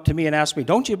still come up to me and ask me,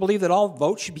 don't you believe that all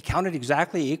votes should be counted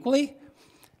exactly equally?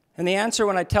 And the answer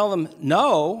when I tell them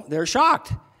no, they're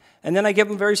shocked. And then I give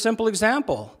them a very simple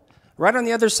example. Right on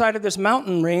the other side of this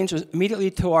mountain range,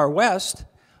 immediately to our west,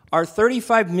 are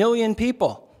 35 million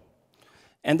people.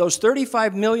 And those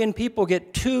 35 million people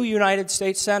get 2 United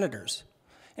States senators.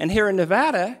 And here in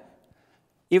Nevada,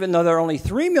 even though there are only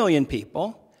 3 million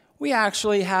people, we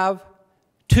actually have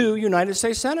 2 United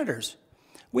States senators.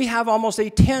 We have almost a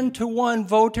 10-to-1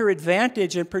 voter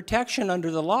advantage and protection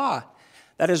under the law.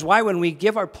 That is why when we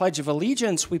give our Pledge of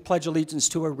Allegiance, we pledge allegiance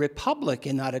to a republic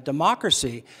and not a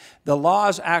democracy. The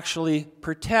laws actually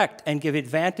protect and give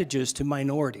advantages to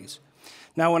minorities.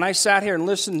 Now, when I sat here and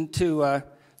listened to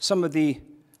some of the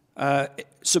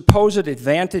supposed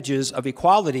advantages of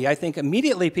equality, I think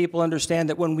immediately people understand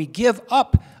that when we give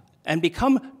up and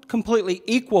become completely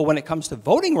equal when it comes to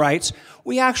voting rights,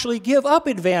 we actually give up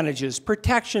advantages,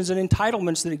 protections, and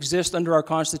entitlements that exist under our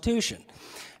Constitution.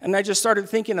 And I just started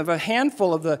thinking of a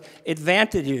handful of the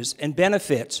advantages and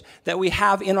benefits that we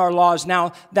have in our laws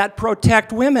now that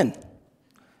protect women.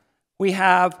 We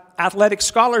have athletic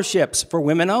scholarships for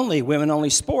women-only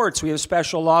sports. We have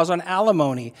special laws on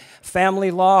alimony,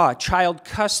 family law, child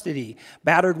custody,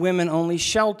 battered women-only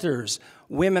shelters,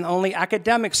 women-only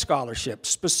academic scholarships,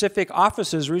 specific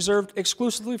offices reserved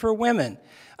exclusively for women,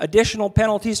 additional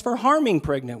penalties for harming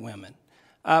pregnant women,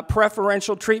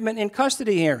 preferential treatment in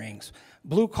custody hearings,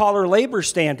 blue-collar labor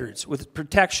standards with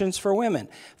protections for women,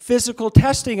 physical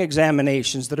testing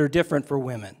examinations that are different for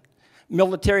women,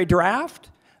 military draft,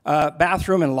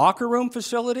 bathroom and locker room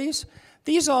facilities.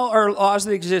 These all are laws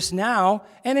that exist now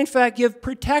and, in fact, give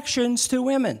protections to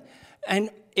women. And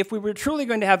if we were truly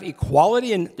going to have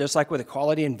equality, and just like with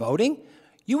equality in voting,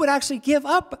 you would actually give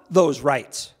up those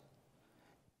rights.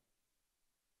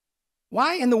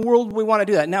 Why in the world would we want to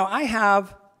do that? Now, I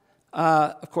have,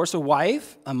 of course, a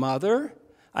wife, a mother.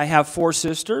 I have 4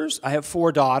 sisters. I have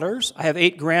 4 daughters. I have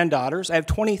 8 granddaughters. I have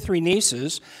 23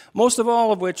 nieces, most of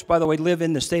all of which, by the way, live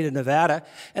in the state of Nevada.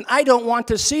 And I don't want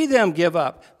to see them give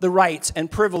up the rights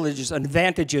and privileges and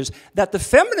advantages that the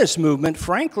feminist movement,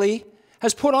 frankly,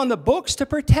 has put on the books to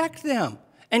protect them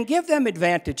and give them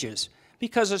advantages.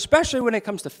 Because especially when it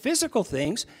comes to physical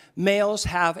things, males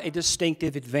have a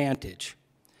distinctive advantage.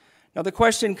 Now, the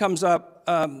question comes up,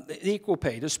 equal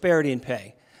pay, disparity in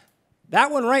pay. That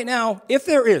one right now, if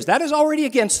there is, that is already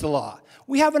against the law.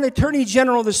 We have an Attorney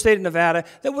General of the state of Nevada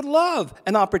that would love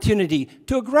an opportunity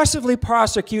to aggressively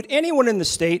prosecute anyone in the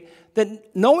state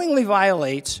that knowingly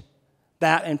violates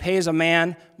that and pays a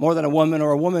man more than a woman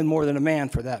or a woman more than a man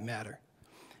for that matter.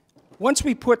 Once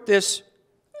we put this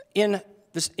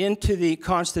into the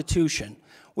Constitution,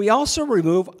 we also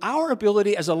remove our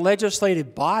ability as a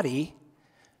legislative body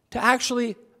to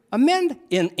actually amend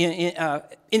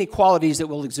inequalities that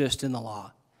will exist in the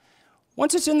law.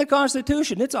 Once it's in the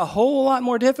Constitution, it's a whole lot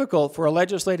more difficult for a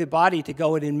legislative body to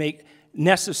go in and make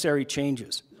necessary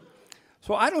changes.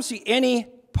 So I don't see any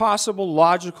possible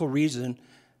logical reason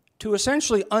to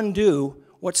essentially undo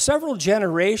what several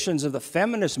generations of the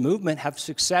feminist movement have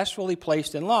successfully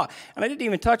placed in law. And I didn't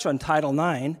even touch on Title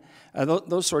IX,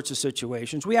 those sorts of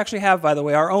situations. We actually have, by the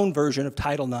way, our own version of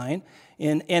Title IX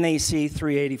in NAC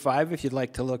 385, if you'd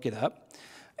like to look it up.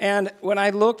 And when I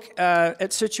look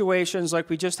at situations like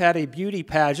we just had a beauty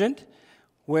pageant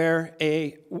where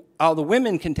all the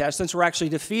women contestants were actually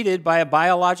defeated by a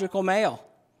biological male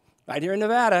right here in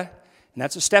Nevada, and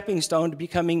that's a stepping stone to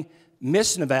becoming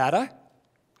Miss Nevada.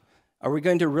 Are we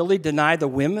going to really deny the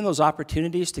women those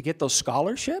opportunities to get those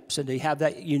scholarships and to have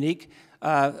that unique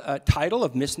title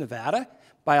of Miss Nevada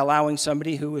by allowing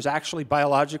somebody who is actually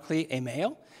biologically a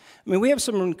male? I mean, we have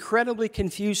some incredibly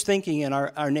confused thinking in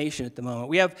our nation at the moment.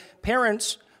 We have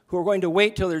parents who are going to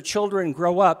wait till their children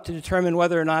grow up to determine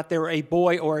whether or not they're a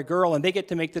boy or a girl, and they get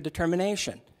to make the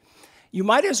determination. You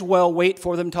might as well wait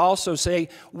for them to also say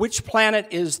which planet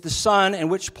is the sun and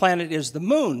which planet is the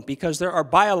moon, because there are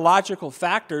biological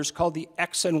factors called the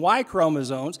X and Y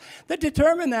chromosomes that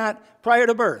determine that prior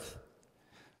to birth.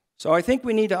 So I think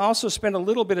we need to also spend a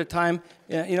little bit of time,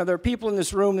 you know, there are people in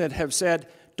this room that have said,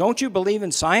 don't you believe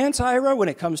in science, Ira, when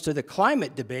it comes to the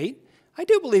climate debate? I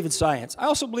do believe in science. I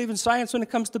also believe in science when it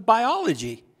comes to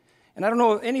biology. And I don't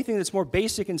know anything that's more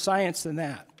basic in science than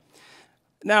that.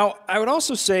 Now, I would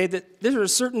also say that there's a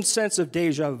certain sense of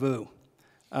deja vu.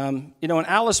 You know, when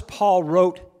Alice Paul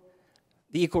wrote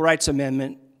the Equal Rights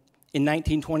Amendment in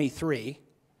 1923,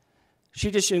 she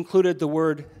just included the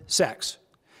word sex.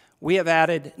 We have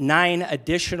added 9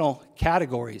 additional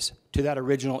categories to that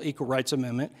original Equal Rights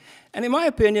Amendment. And in my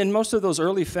opinion, most of those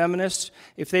early feminists,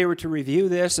 if they were to review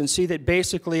this and see that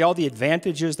basically all the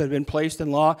advantages that have been placed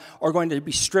in law are going to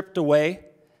be stripped away,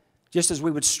 just as we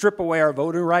would strip away our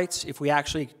voting rights if we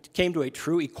actually came to a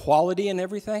true equality in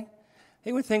everything,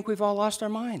 they would think we've all lost our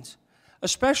minds.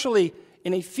 Especially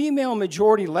in a female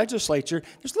majority legislature,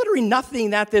 there's literally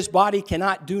nothing that this body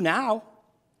cannot do now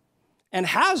and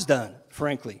has done,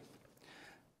 frankly.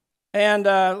 And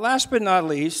last but not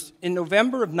least, in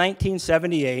November of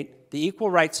 1978, the Equal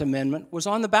Rights Amendment was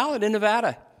on the ballot in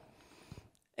Nevada.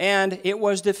 And it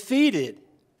was defeated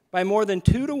by more than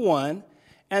 2-1,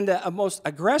 and the most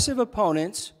aggressive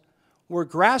opponents were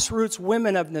grassroots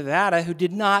women of Nevada who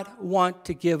did not want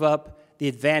to give up the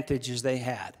advantages they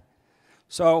had.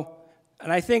 So,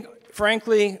 and I think,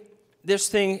 frankly, this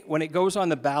thing, when it goes on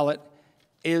the ballot,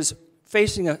 is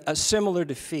facing a similar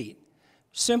defeat,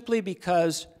 simply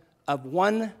because of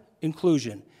one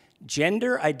inclusion,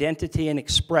 gender identity and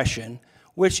expression,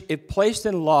 which, if placed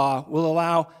in law, will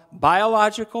allow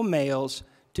biological males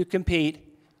to compete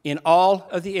in all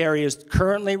of the areas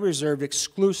currently reserved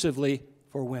exclusively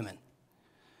for women.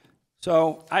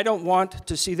 So I don't want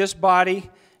to see this body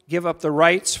give up the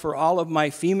rights for all of my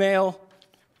female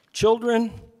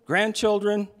children,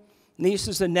 grandchildren,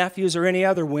 nieces and nephews, or any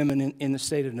other women in the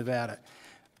state of Nevada.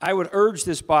 I would urge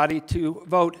this body to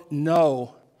vote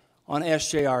no on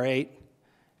SJR 8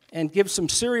 and give some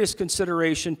serious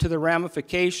consideration to the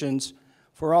ramifications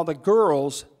for all the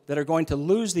girls that are going to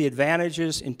lose the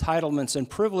advantages, entitlements, and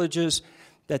privileges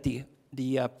that the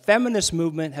feminist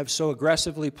movement have so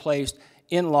aggressively placed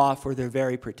in law for their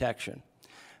very protection.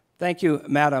 Thank you,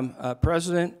 Madam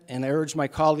President, and I urge my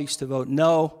colleagues to vote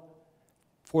no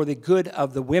for the good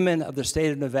of the women of the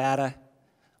state of Nevada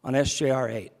on SJR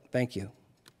 8. Thank you.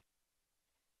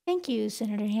 Thank you,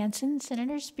 Senator Hansen.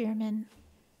 Senator Spearman.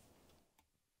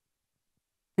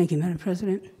 Thank you, Madam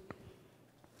President.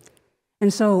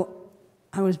 And so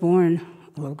I was born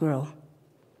a little girl,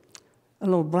 a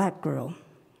little black girl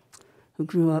who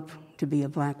grew up to be a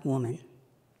black woman.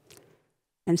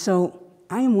 And so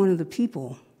I am one of the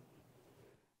people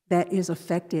that is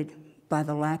affected by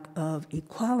the lack of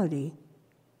equality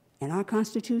in our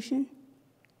Constitution,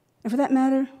 and for that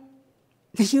matter,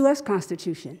 the U.S.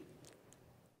 Constitution.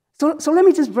 So let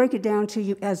me just break it down to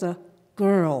you as a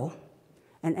girl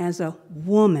and as a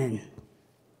woman.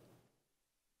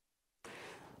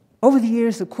 Over the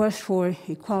years, the quest for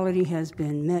equality has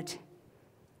been met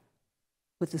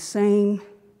with the same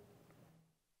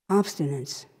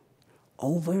obstinance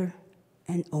over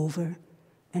and over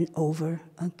and over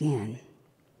again.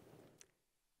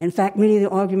 In fact, many of the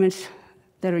arguments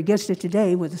that are against it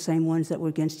today were the same ones that were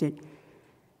against it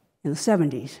in the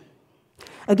 70s.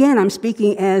 Again, I'm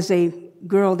speaking as a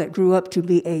girl that grew up to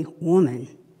be a woman,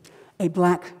 a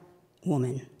black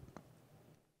woman.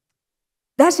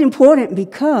 That's important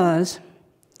because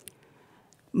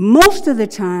Most of the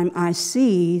time, I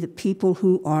see the people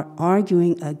who are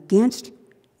arguing against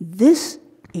this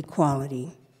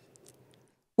equality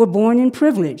were born in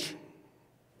privilege.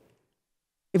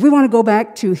 If we want to go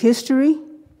back to history,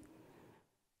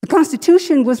 the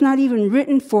Constitution was not even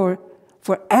written for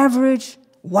average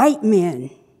white men.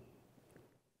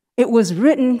 It was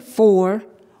written for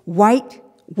white,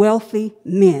 wealthy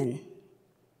men.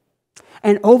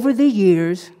 And over the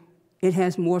years, it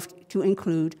has morphed to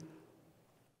include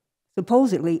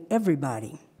supposedly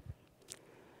everybody.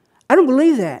 I don't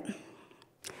believe that.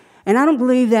 And I don't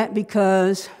believe that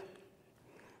because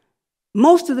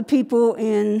most of the people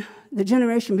in the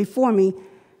generation before me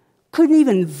couldn't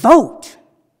even vote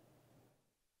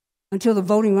until the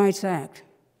Voting Rights Act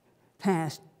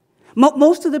passed.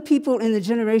 Most of the people in the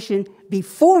generation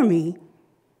before me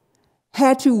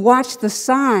had to watch the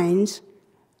signs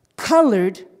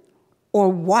colored or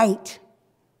white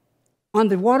on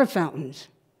the water fountains.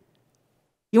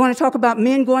 You want to talk about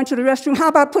men going to the restroom? How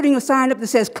about putting a sign up that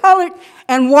says colored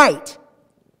and white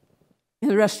in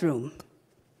the restroom?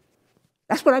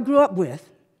 That's what I grew up with.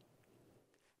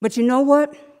 But you know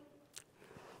what?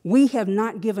 We have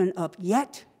not given up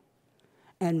yet,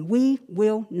 and we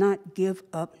will not give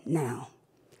up now.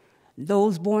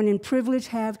 Those born in privilege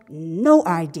have no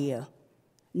idea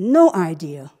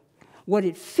what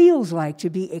it feels like to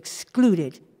be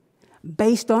excluded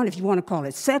based on, if you want to call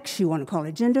it sex, you want to call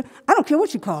it gender, I don't care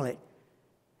what you call it.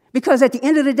 Because at the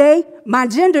end of the day, my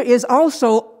gender is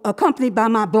also accompanied by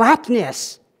my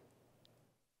blackness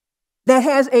that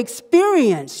has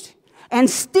experienced and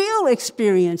still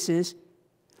experiences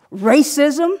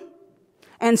racism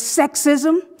and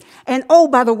sexism, and oh,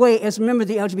 by the way, as a member of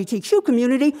the LGBTQ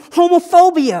community,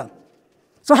 homophobia.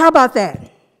 So how about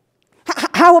that?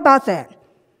 How about that?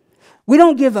 We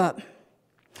don't give up.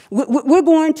 We're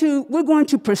going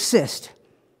to persist.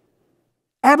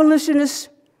 Abolitionists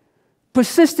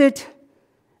persisted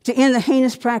to end the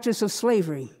heinous practice of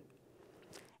slavery.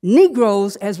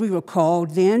 Negroes, as we were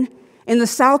called then, in the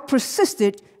South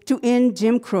persisted to end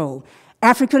Jim Crow.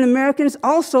 African Americans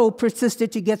also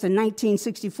persisted to get the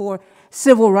 1964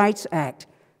 Civil Rights Act.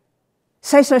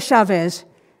 Cesar Chavez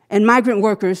and migrant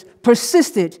workers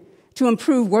persisted to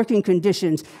improve working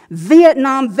conditions.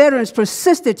 Vietnam veterans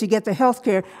persisted to get the health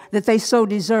care that they so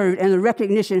deserved and the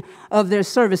recognition of their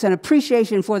service and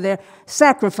appreciation for their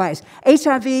sacrifice.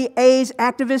 HIV/AIDS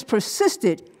activists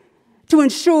persisted to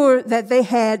ensure that they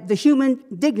had the human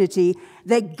dignity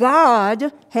that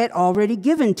God had already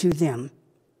given to them.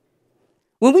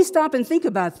 When we stop and think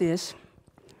about this,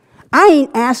 I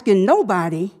ain't asking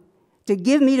nobody to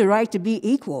give me the right to be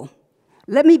equal.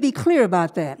 Let me be clear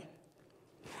about that.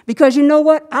 Because you know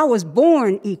what? I was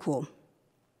born equal.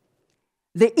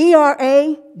 The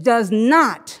ERA does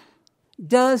not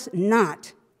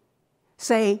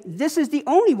say this is the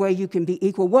only way you can be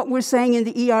equal. What we're saying in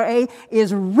the ERA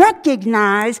is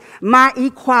recognize my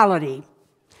equality.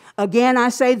 Again, I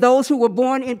say those who were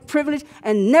born in privilege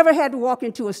and never had to walk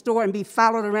into a store and be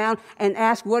followed around and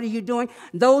asked, what are you doing?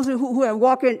 Those who have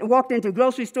walked into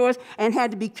grocery stores and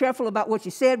had to be careful about what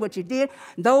you said, what you did.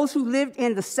 Those who lived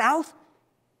in the South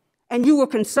and you were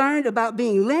concerned about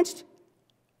being lynched.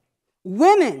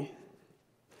 Women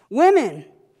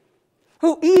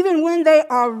who even when they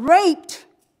are raped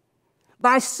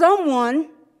by someone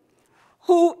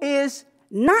who is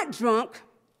not drunk,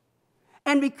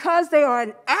 and because they are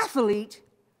an athlete,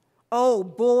 oh,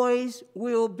 boys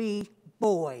will be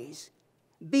boys.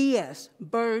 BS,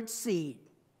 bird seed.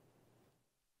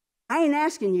 I ain't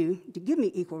asking you to give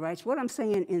me equal rights. What I'm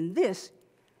saying in this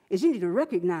is you need to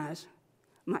recognize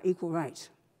my equal rights.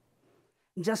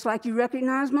 Just like you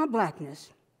recognize my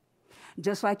blackness.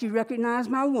 Just like you recognize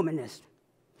my womanness.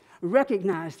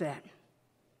 Recognize that.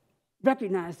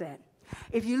 Recognize that.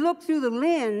 If you look through the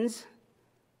lens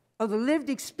of the lived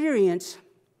experience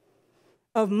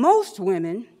of most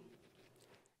women,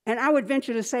 and I would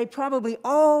venture to say probably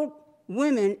all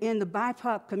women in the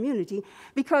BIPOC community,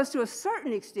 because to a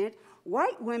certain extent,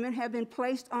 white women have been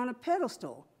placed on a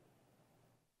pedestal,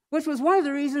 which was one of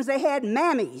the reasons they had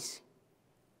mammies.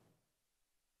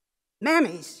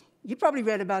 Mammies. You probably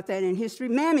read about that in history.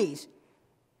 Mammies.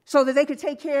 So that they could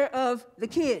take care of the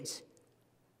kids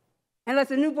and let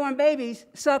the newborn babies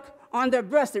suck on their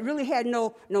breast. It really had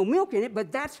no milk in it,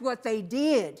 but that's what they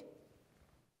did.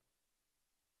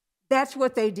 That's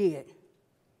what they did.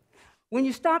 When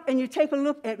you stop and you take a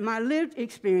look at my lived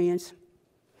experience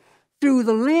through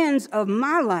the lens of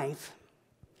my life,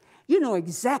 you know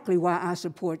exactly why I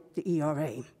support the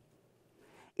ERA.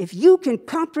 If you can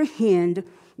comprehend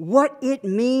what it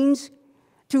means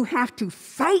to have to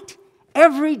fight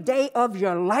every day of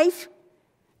your life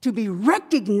to be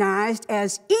recognized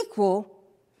as equal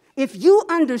if you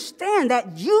understand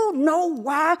that you know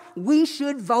why we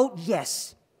should vote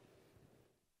yes.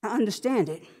 I understand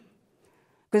it,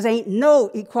 because ain't no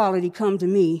equality come to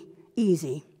me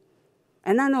easy.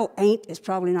 And I know ain't is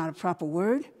probably not a proper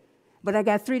word, but I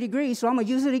got 3 degrees, so I'm going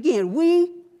to use it again.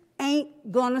 We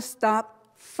ain't going to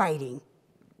stop fighting.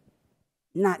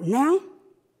 Not now,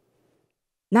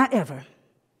 not ever.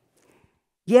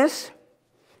 Yes,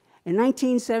 in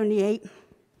 1978,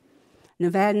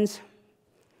 Nevadans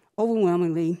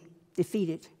overwhelmingly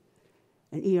defeated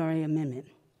an ERA amendment,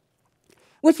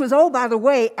 which was, oh, by the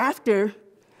way, after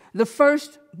the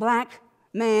first black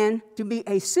man to be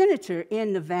a senator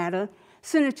in Nevada,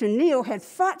 Senator Neal, had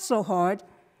fought so hard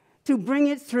to bring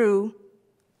it through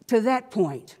to that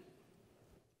point.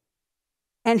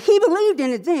 And he believed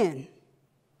in it then.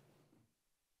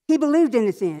 He believed in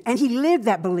it then, and he lived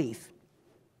that belief.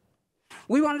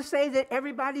 We want to say that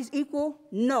everybody's equal?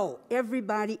 No,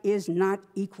 everybody is not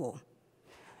equal.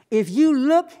 If you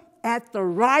look at the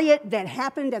riot that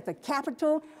happened at the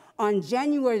Capitol on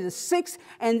January the 6th,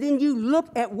 and then you look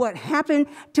at what happened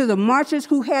to the marchers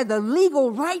who had the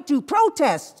legal right to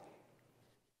protest,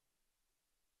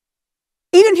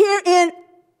 even here in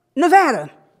Nevada,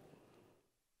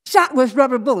 shot with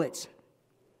rubber bullets.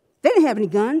 They didn't have any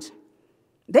guns.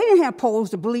 They didn't have poles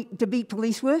to beat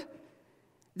police with.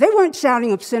 They weren't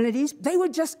shouting obscenities. They were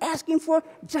just asking for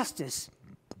justice.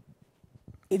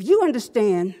 If you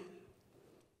understand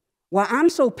why I'm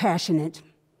so passionate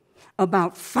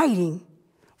about fighting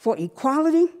for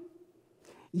equality,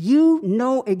 you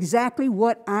know exactly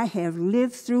what I have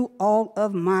lived through all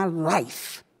of my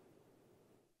life.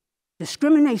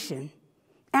 Discrimination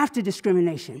after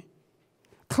discrimination.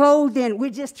 Clothed in, we're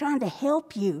just trying to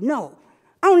help you. No,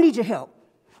 I don't need your help.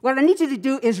 What I need you to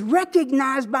do is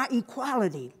recognize by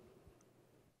equality.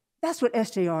 That's what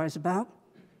SJR is about.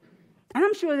 And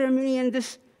I'm sure there are many in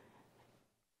this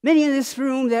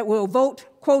room that will vote,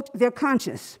 quote, their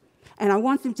conscience. And I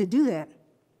want them to do that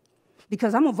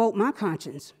because I'm going to vote my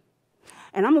conscience.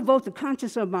 And I'm going to vote the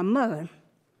conscience of my mother.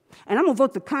 And I'm going to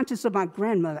vote the conscience of my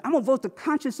grandmother. I'm going to vote the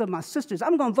conscience of my sisters.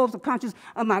 I'm going to vote the conscience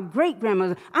of my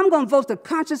great-grandmother. I'm going to vote the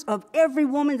conscience of every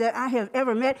woman that I have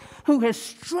ever met who has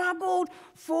struggled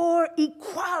for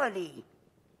equality.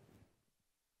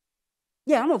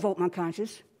 Yeah, I'm going to vote my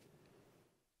conscience.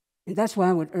 And that's why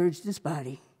I would urge this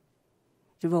body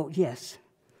to vote yes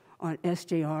on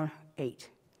SJR 8.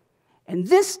 And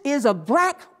this is a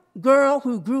black girl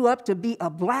who grew up to be a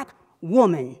black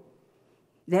woman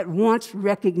that wants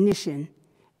recognition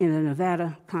in the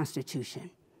Nevada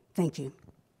Constitution. Thank you.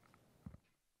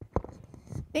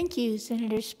 Thank you,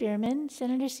 Senator Spearman.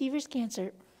 Senator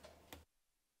Severs-Gansert.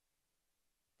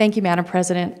 Thank you, Madam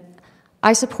President.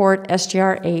 I support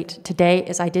SGR 8 today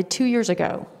as I did 2 years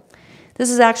ago. This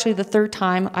is actually the 3rd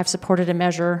time I've supported a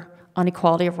measure on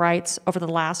equality of rights over the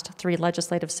last 3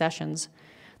 legislative sessions.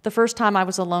 The first time I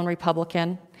was a lone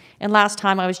Republican, and last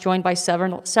time I was joined by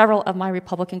several of my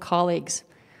Republican colleagues.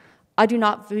 I do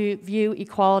not view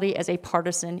equality as a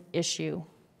partisan issue.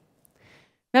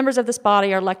 Members of this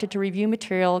body are elected to review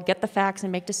material, get the facts,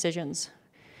 and make decisions.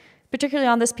 Particularly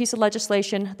on this piece of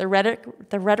legislation, the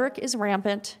rhetoric is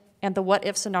rampant, and the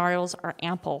what-if scenarios are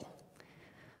ample.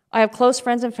 I have close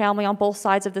friends and family on both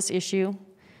sides of this issue.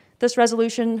 This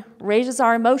resolution raises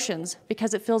our emotions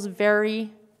because it feels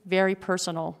very, very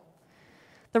personal.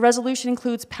 The resolution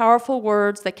includes powerful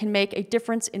words that can make a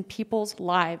difference in people's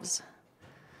lives.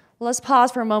 Let's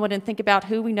pause for a moment and think about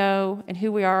who we know and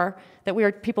who we are, that we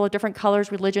are people of different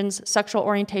colors, religions, sexual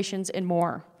orientations, and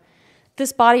more.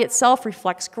 This body itself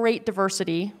reflects great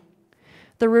diversity.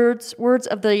 The words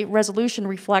of the resolution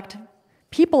reflect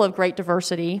people of great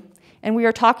diversity, and we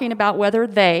are talking about whether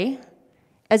they,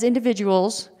 as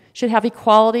individuals, should have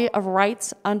equality of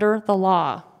rights under the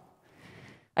law.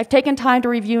 I've taken time to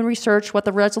review and research what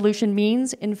the resolution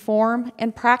means in form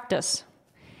and practice.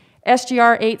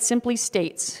 SGR 8 simply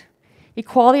states,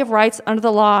 equality of rights under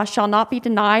the law shall not be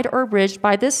denied or abridged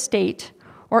by this state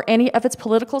or any of its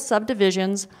political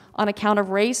subdivisions on account of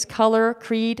race, color,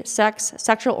 creed, sex,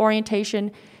 sexual orientation,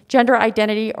 gender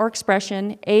identity or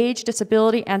expression, age,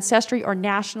 disability, ancestry, or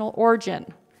national origin.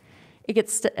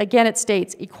 Again, it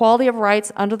states, equality of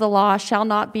rights under the law shall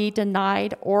not be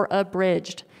denied or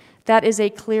abridged. That is a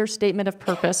clear statement of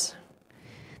purpose.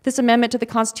 This amendment to the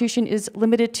Constitution is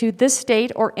limited to this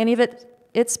state or any of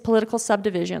its political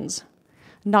subdivisions,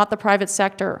 not the private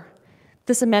sector.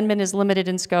 This amendment is limited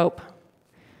in scope.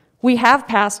 We have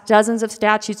passed dozens of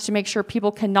statutes to make sure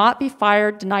people cannot be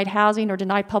fired, denied housing, or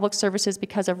denied public services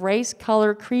because of race,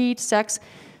 color, creed, sex,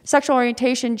 sexual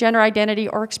orientation, gender identity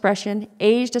or expression,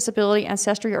 age, disability,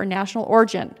 ancestry, or national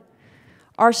origin.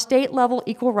 Our state-level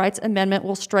Equal Rights Amendment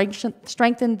will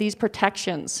strengthen these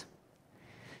protections.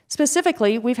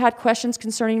 Specifically, we've had questions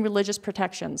concerning religious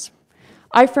protections.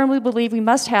 I firmly believe we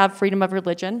must have freedom of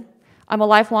religion. I'm a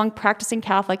lifelong practicing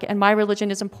Catholic, and my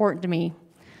religion is important to me.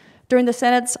 During the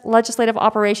Senate's Legislative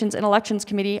Operations and Elections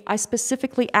Committee, I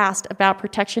specifically asked about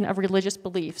protection of religious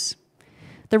beliefs.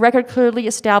 The record clearly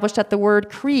established that the word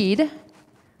creed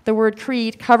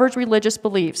covers religious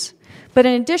beliefs. But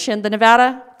in addition, the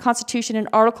Nevada Constitution in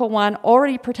Article 1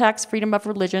 already protects freedom of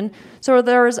religion, so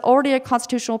there is already a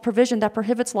constitutional provision that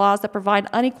prohibits laws that provide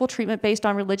unequal treatment based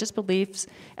on religious beliefs,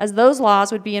 as those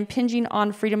laws would be impinging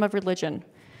on freedom of religion.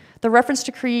 The reference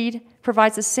to creed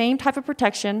provides the same type of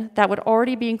protection that would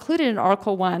already be included in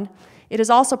Article 1. It is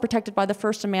also protected by the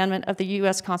First Amendment of the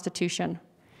U.S. Constitution.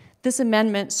 This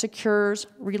amendment secures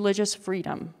religious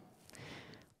freedom.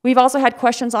 We've also had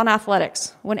questions on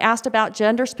athletics. When asked about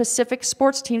gender-specific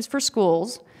sports teams for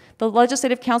schools, the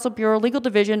Legislative Council Bureau Legal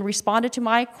Division responded to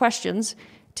my questions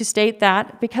to state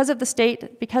that because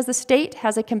the state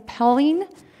has a compelling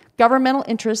governmental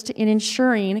interest in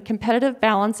ensuring competitive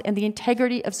balance and the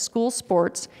integrity of school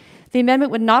sports, the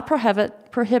amendment would not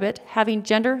prohibit having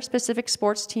gender-specific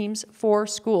sports teams for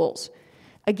schools.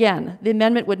 Again, the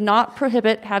amendment would not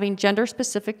prohibit having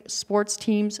gender-specific sports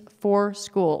teams for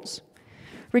schools.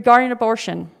 Regarding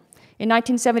abortion, in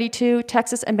 1972,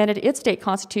 Texas amended its state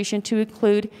constitution to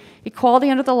include equality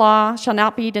under the law shall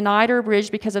not be denied or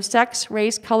abridged because of sex,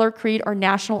 race, color, creed, or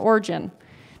national origin.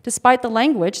 Despite the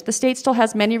language, the state still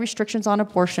has many restrictions on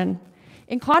abortion.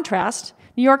 In contrast,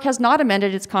 New York has not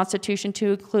amended its constitution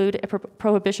to include a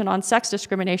prohibition on sex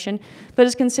discrimination, but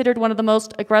is considered one of the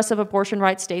most aggressive abortion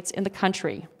rights states in the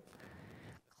country.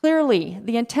 Clearly,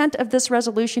 the intent of this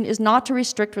resolution is not to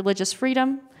restrict religious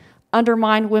freedom,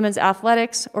 undermine women's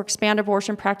athletics, or expand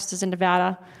abortion practices in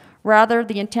Nevada. Rather,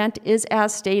 the intent is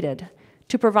as stated,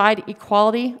 to provide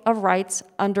equality of rights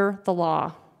under the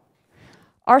law.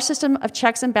 Our system of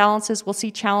checks and balances will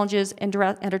see challenges and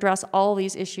address all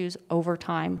these issues over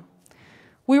time.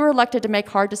 We were elected to make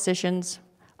hard decisions.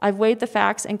 I've weighed the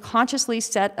facts and consciously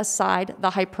set aside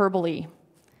the hyperbole.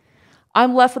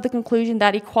 I'm left with the conclusion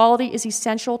that equality is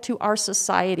essential to our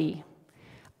society.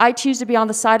 I choose to be on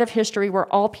the side of history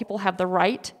where all people have the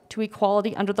right to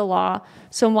equality under the law,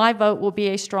 so my vote will be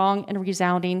a strong and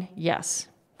resounding yes.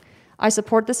 I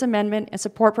support this amendment and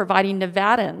support providing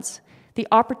Nevadans the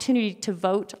opportunity to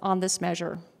vote on this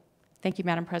measure. Thank you,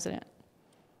 Madam President.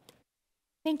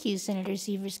 Thank you, Senator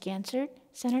Sievers-Gansert.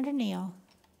 Senator Neal.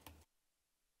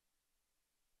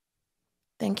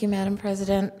 Thank you, Madam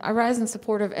President. I rise in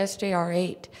support of SJR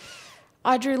 8.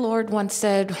 Audre Lorde once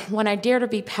said, "When I dare to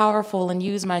be powerful and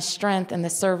use my strength in the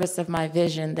service of my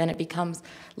vision, then it becomes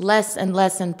less and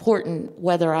less important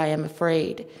whether I am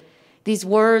afraid." These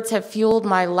words have fueled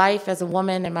my life as a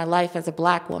woman and my life as a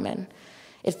Black woman.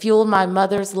 It fueled my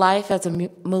mother's life as a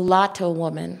mulatto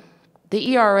woman. The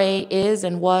ERA is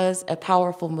and was a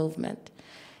powerful movement.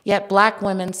 Yet Black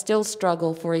women still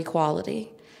struggle for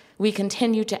equality. We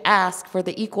continue to ask for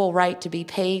the equal right to be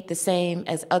paid the same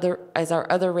as our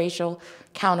other racial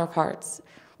counterparts.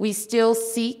 We still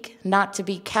seek not to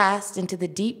be cast into the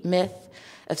deep myth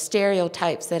of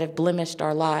stereotypes that have blemished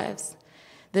our lives.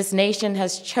 This nation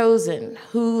has chosen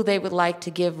who they would like to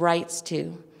give rights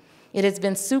to. It has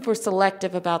been super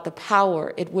selective about the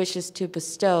power it wishes to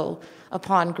bestow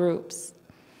upon groups.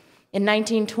 In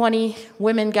 1920,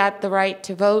 women got the right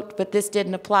to vote, but this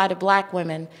didn't apply to Black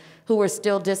women who were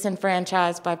still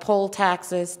disenfranchised by poll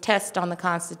taxes, tests on the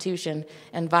Constitution,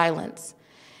 and violence.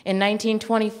 In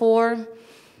 1924,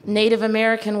 Native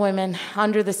American women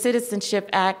under the Citizenship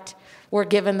Act were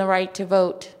given the right to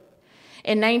vote.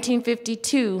 In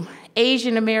 1952,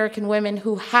 Asian American women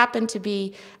who happened to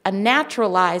be a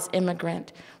naturalized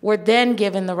immigrant were then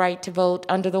given the right to vote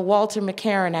under the Walter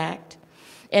McCarran Act.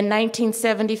 In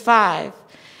 1975,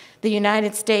 the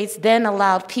United States then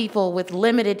allowed people with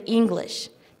limited English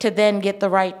to then get the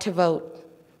right to vote.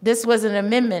 This was an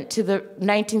amendment to the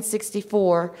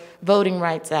 1964 Voting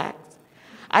Rights Act.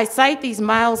 I cite these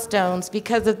milestones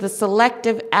because of the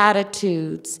selective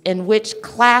attitudes in which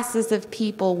classes of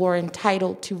people were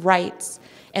entitled to rights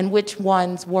and which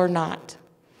ones were not.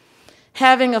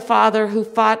 Having a father who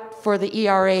fought for the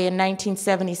ERA in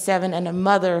 1977 and a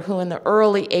mother who in the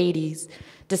early 80s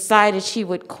decided she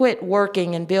would quit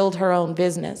working and build her own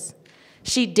business,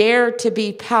 she dared to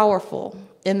be powerful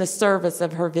in the service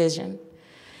of her vision.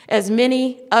 As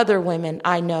many other women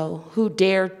I know who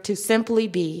dared to simply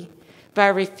be by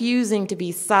refusing to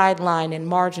be sidelined and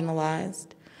marginalized.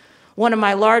 One of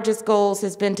my largest goals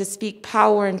has been to speak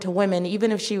power into women,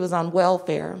 even if she was on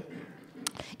welfare,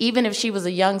 even if she was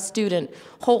a young student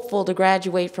hopeful to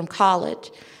graduate from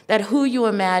college, that who you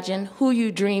imagine, who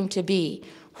you dream to be,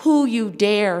 who you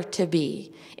dare to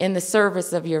be in the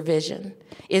service of your vision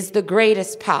is the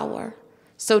greatest power.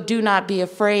 So do not be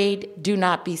afraid, do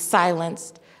not be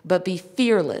silenced, but be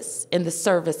fearless in the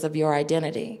service of your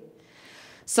identity.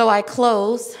 So I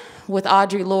close with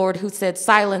Audre Lorde, who said,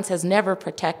 silence has never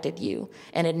protected you,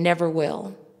 and it never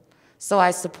will. So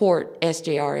I support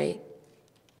SJR 8.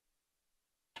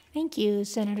 Thank you,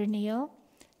 Senator Neal.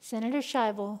 Senator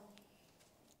Scheibel.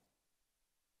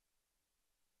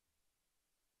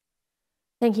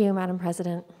 Thank you, Madam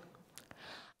President.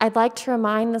 I'd like to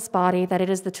remind this body that it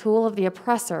is the tool of the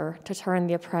oppressor to turn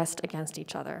the oppressed against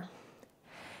each other.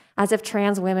 As if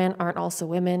trans women aren't also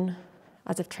women,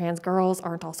 as if trans girls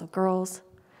aren't also girls,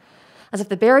 as if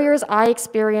the barriers I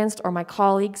experienced or my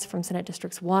colleagues from Senate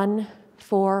Districts 1,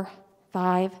 4,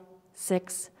 5,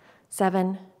 6,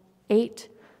 7, 8,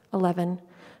 11,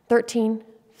 13,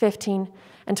 15,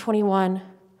 and 21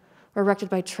 were erected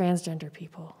by transgender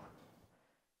people.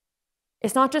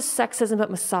 It's not just sexism,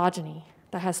 but misogyny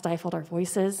that has stifled our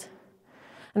voices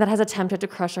and that has attempted to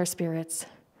crush our spirits,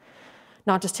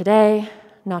 not just today,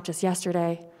 not just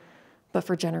yesterday, but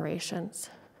for generations.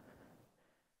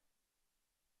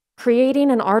 Creating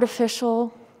an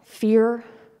artificial fear,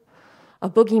 a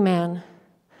boogeyman,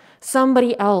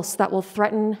 somebody else that will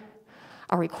threaten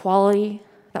our equality,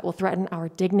 that will threaten our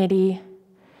dignity,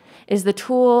 is the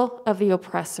tool of the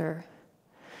oppressor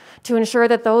to ensure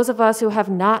that those of us who have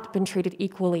not been treated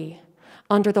equally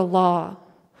under the law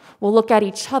will look at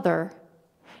each other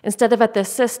instead of at the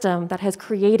system that has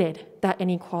created that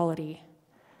inequality.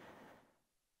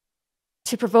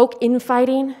 To provoke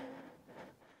infighting,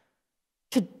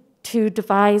 to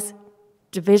devise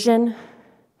division,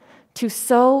 to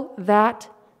sow that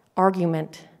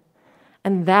argument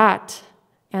and that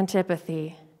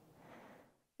antipathy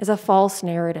is a false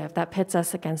narrative that pits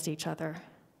us against each other.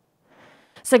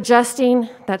 Suggesting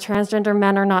that transgender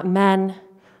men are not men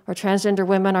or transgender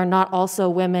women are not also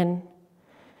women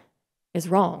is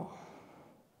wrong.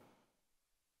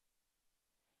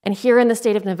 And here in the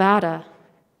state of Nevada,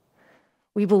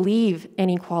 we believe in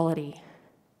equality.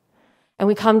 And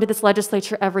we come to this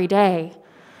legislature every day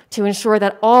to ensure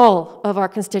that all of our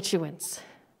constituents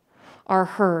are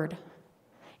heard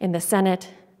in the Senate,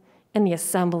 in the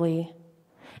Assembly,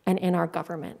 and in our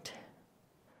government.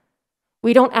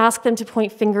 We don't ask them to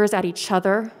point fingers at each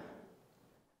other.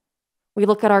 We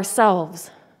look at ourselves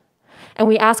and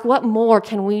we ask, what more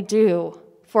can we do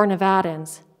for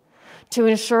Nevadans to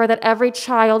ensure that every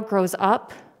child grows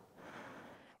up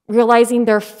realizing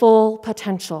their full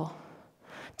potential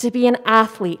to be an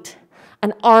athlete,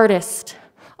 an artist,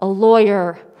 a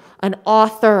lawyer, an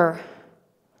author,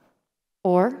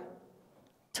 or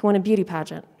to win a beauty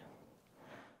pageant.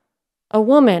 A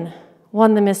woman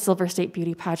won the Miss Silver State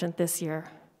Beauty Pageant this year,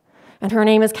 and her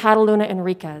name is Cataluna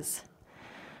Enriquez.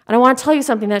 And I want to tell you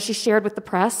something that she shared with the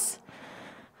press.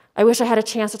 I wish I had a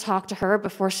chance to talk to her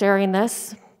before sharing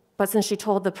this, but since she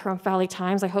told the Pahrump Valley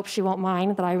Times, I hope she won't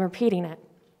mind that I'm repeating it.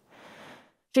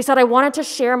 She said, I wanted to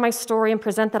share my story and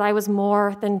present that I was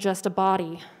more than just a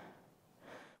body.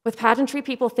 With pageantry,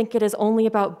 people think it is only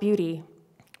about beauty,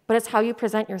 but it's how you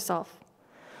present yourself,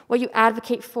 what you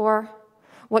advocate for,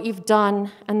 what you've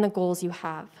done, and the goals you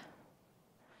have.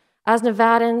 As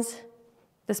Nevadans,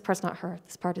 this part's not her,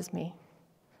 this part is me.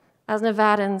 As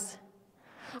Nevadans,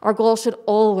 our goal should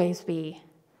always be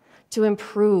to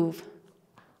improve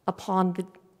upon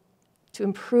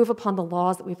the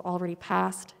laws that we've already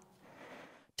passed,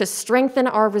 to strengthen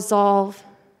our resolve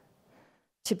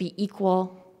to be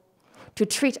equal, to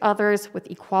treat others with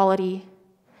equality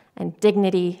and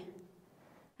dignity,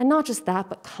 and not just that,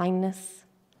 but kindness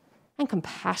and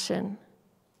compassion,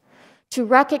 to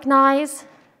recognize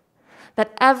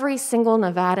that every single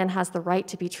Nevadan has the right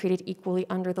to be treated equally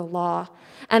under the law,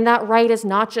 and that right is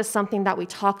not just something that we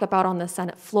talk about on the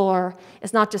Senate floor,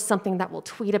 it's not just something that we'll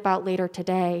tweet about later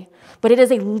today, but it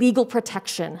is a legal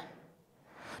protection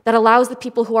that allows the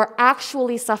people who are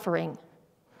actually suffering,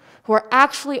 who are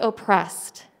actually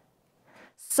oppressed,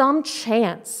 some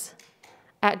chance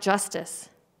at justice.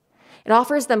 It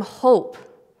offers them hope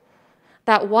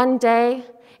that one day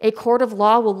a court of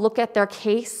law will look at their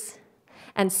case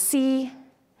and see,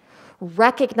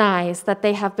 recognize that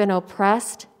they have been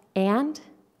oppressed and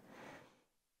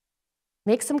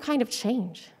make some kind of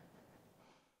change.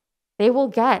 They will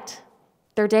get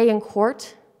their day in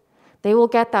court. They will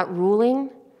get that ruling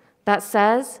that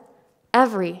says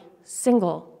every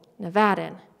single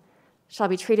Nevadan shall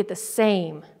be treated the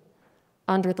same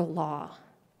under the law.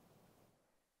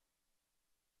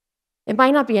 It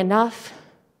might not be enough.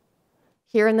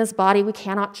 Here in this body, we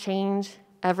cannot change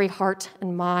every heart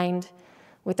and mind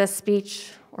with a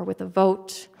speech or with a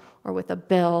vote or with a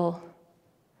bill.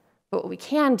 But what we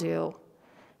can do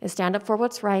is stand up for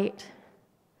what's right,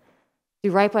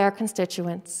 do right by our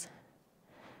constituents,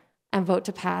 and vote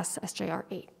to pass SJR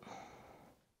 8.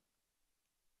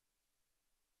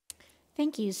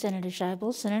 Thank you, Senator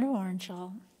Scheibel. Senator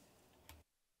Warrenshaw.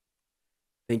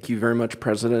 Thank you very much,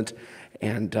 President.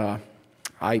 And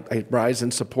I rise in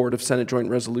support of Senate Joint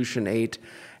Resolution 8.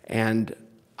 And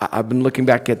I've been looking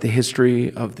back at the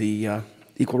history of the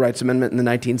Equal Rights Amendment in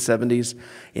the 1970s.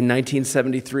 In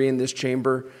 1973, in this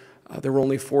chamber, there were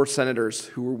only 4 senators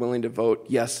who were willing to vote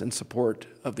yes in support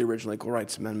of the original Equal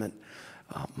Rights Amendment.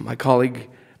 My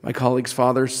colleague's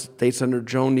father, State Senator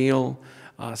Joe Neal,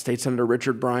 State Senator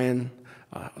Richard Bryan,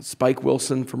 Spike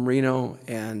Wilson from Reno,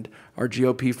 and our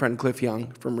GOP friend Cliff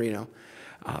Young from Reno.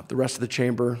 The rest of the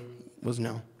chamber was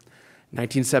no.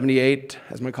 1978,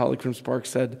 as my colleague from Sparks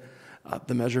said,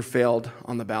 the measure failed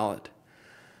on the ballot.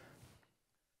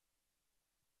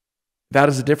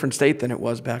 Nevada's a different state than it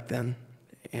was back then,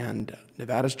 and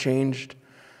Nevada's changed.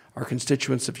 Our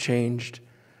constituents have changed.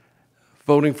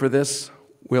 Voting for this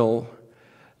will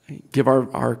give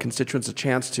our constituents a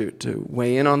chance to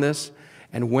weigh in on this,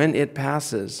 and when it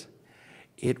passes,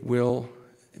 it will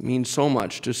mean so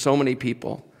much to so many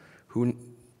people who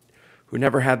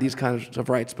never had these kinds of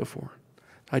rights before.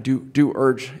 I do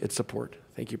urge its support.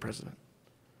 Thank you, President.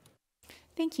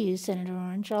 Thank you, Senator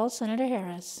Warrenshaw. Senator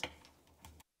Harris.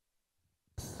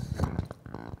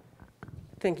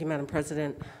 Thank you, Madam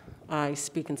President. I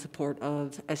speak in support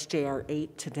of SJR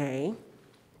 8 today.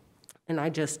 And I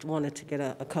just wanted to get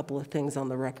a couple of things on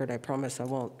the record. I promise I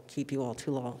won't keep you all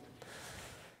too long.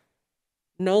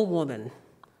 No woman,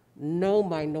 no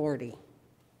minority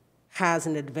has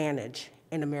an advantage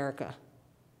in America.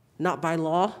 Not by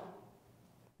law,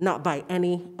 not by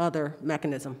any other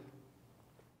mechanism.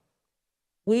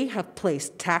 We have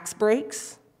placed tax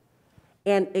breaks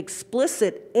and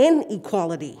explicit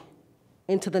inequality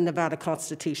into the Nevada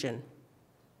Constitution.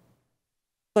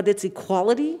 But it's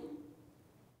equality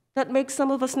that makes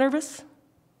some of us nervous.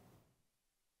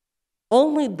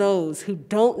 Only those who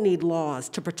don't need laws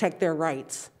to protect their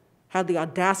rights have the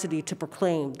audacity to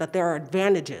proclaim that there are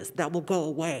advantages that will go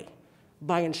away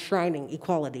by enshrining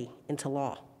equality into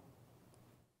law.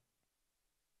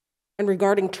 And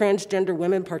regarding transgender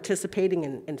women participating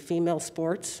in female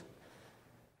sports,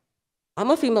 I'm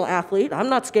a female athlete. I'm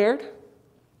not scared.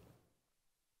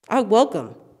 I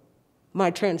welcome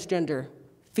my transgender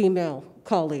female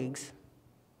colleagues.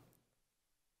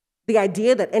 The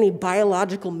idea that any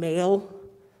biological male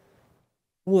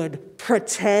would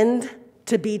pretend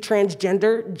to be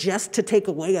transgender just to take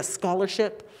away a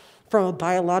scholarship from a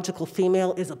biological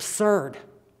female is absurd.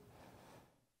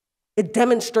 It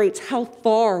demonstrates how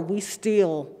far we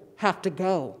still have to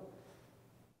go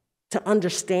to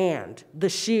understand the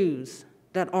shoes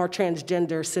that our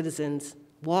transgender citizens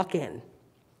walk in.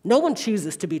 No one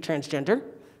chooses to be transgender.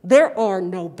 There are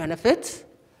no benefits.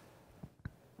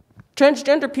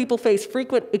 Transgender people face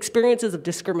frequent experiences of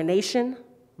discrimination,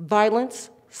 violence,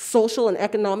 social and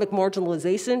economic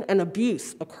marginalization, and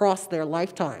abuse across their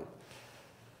lifetime.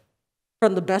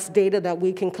 From the best data that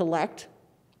we can collect,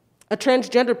 a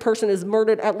transgender person is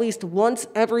murdered at least once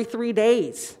every 3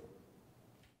 days.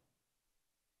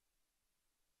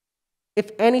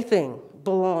 If anything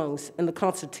belongs in the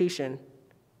Constitution,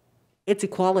 it's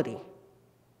equality.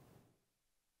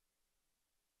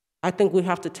 I think we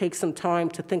have to take some time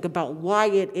to think about why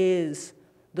it is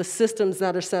the systems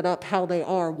that are set up how they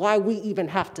are, why we even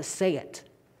have to say it.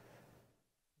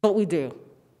 But we do.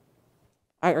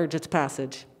 I urge its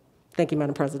passage. Thank you,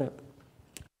 Madam President.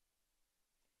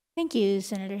 Thank you,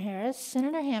 Senator Harris.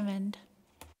 Senator Hammond.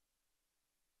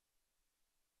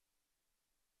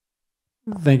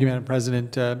 Thank you, Madam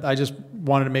President. I just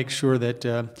wanted to make sure that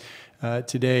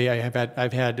today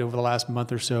I've had over the last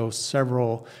month or so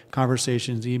several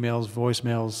conversations, emails,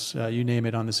 voicemails, you name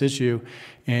it, on this issue.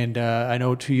 And I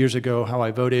know 2 years ago how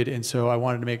I voted, and so I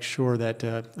wanted to make sure that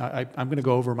I'm going to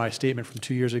go over my statement from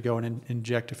 2 years ago and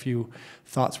inject a few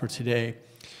thoughts for today.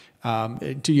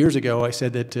 2 years ago, I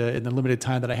said that in the limited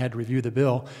time that I had to review the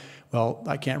bill, well,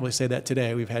 I can't really say that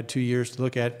today. We've had 2 years to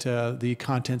look at the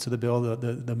contents of the bill,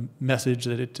 the message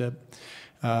that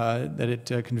it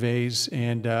conveys,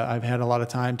 and I've had a lot of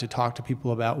time to talk to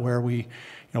people about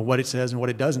what it says and what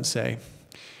it doesn't say.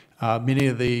 Many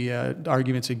of the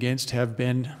arguments against have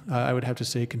been, I would have to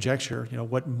say, conjecture.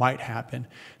 What might happen,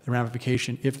 the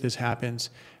ramification if this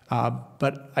happens.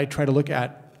 But I try to look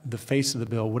at the face of the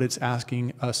bill, what it's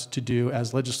asking us to do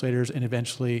as legislators, and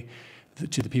eventually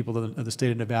to the people of the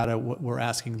state of Nevada, what we're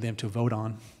asking them to vote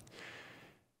on.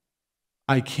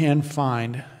 I can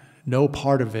find no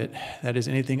part of it that is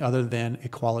anything other than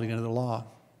equality under the law.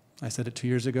 I said it 2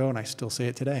 years ago, and I still say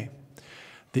it today.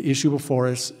 The issue before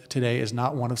us today is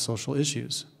not one of social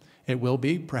issues. It will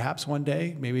be, perhaps one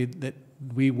day, maybe that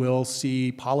we will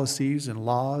see policies and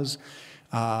laws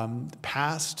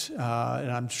passed,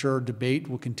 and I'm sure debate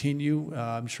will continue.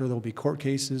 I'm sure there will be court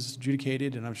cases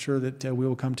adjudicated, and I'm sure that we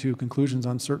will come to conclusions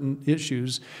on certain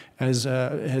issues, as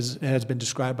has been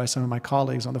described by some of my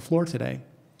colleagues on the floor today.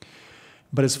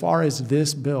 But as far as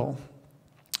this bill,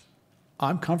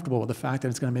 I'm comfortable with the fact that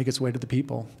it's going to make its way to the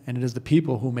people, and it is the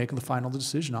people who make the final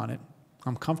decision on it.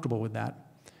 I'm comfortable with that.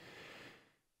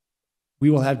 We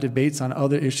will have debates on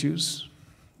other issues,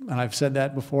 and I've said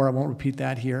that before. I won't repeat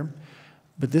that here.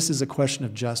 But this is a question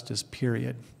of justice,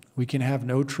 period. We can have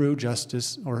no true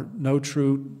justice or no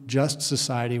true just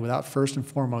society without first and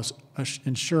foremost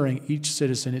ensuring each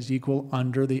citizen is equal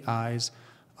under the eyes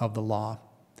of the law.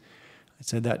 I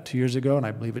said that 2 years ago, and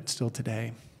I believe it still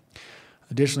today.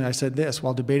 Additionally, I said this: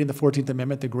 while debating the 14th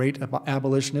Amendment, the great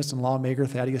abolitionist and lawmaker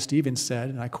Thaddeus Stevens said,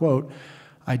 and I quote,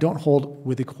 "I don't hold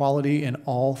with equality in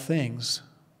all things,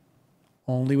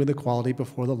 only with equality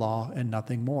before the law and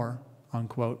nothing more,"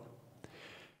 unquote.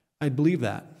 I believe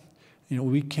that. You know,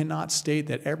 we cannot state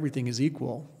that everything is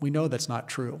equal. We know that's not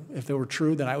true. If it were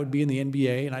true, then I would be in the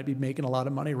NBA and I'd be making a lot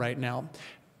of money right now.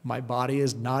 My body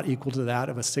is not equal to that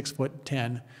of a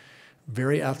 6'10",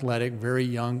 very athletic, very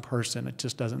young person. It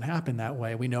just doesn't happen that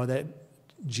way. We know that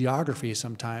geography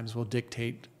sometimes will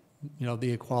dictate, you know,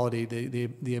 the equality,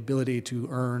 the ability to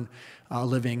earn a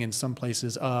living in some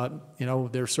places. You know,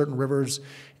 there are certain rivers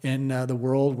in the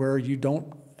world where you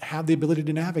don't have the ability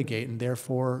to navigate, and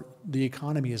therefore the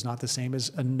economy is not the same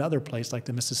as another place like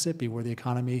the Mississippi, where the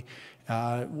economy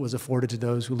was afforded to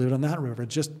those who lived on that river.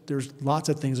 There's lots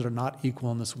of things that are not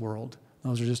equal in this world.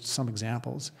 Those are just some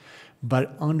examples.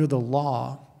 But under the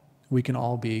law, we can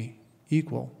all be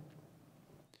equal.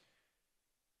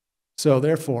 So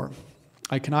therefore,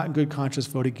 I cannot in good conscience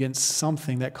vote against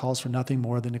something that calls for nothing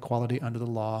more than equality under the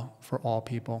law for all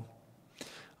people.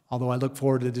 Although I look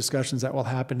forward to the discussions that will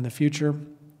happen in the future,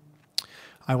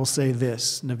 I will say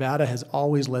this: Nevada has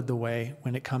always led the way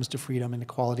when it comes to freedom and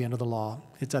equality under the law.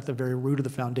 It's at the very root of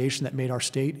the foundation that made our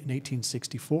state in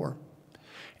 1864.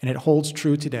 And it holds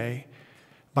true today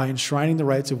by enshrining the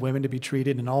rights of women to be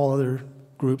treated, and all other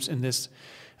groups in this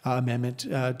amendment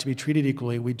to be treated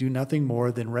equally. We do nothing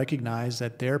more than recognize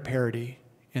that their parity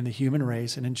in the human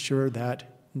race and ensure that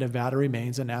Nevada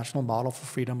remains a national model for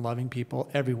freedom-loving people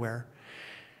everywhere.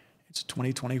 It's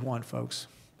 2021, folks.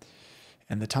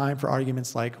 And the time for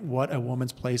arguments like what a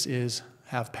woman's place is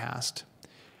have passed.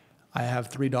 I have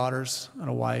 3 daughters and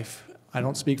a wife. I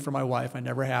don't speak for my wife. I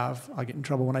never have. I'll get in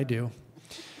trouble when I do.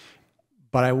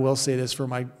 But I will say this for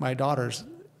my daughters: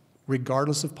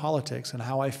 regardless of politics and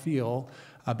how I feel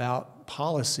about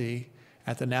policy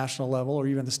at the national level or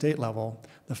even the state level,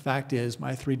 the fact is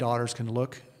my 3 daughters can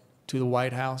look to the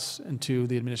White House and to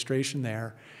the administration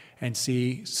there and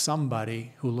see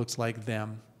somebody who looks like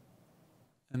them.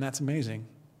 And that's amazing.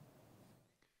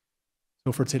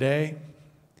 So for today,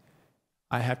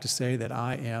 I have to say that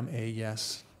I am a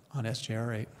yes on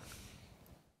SJR 8.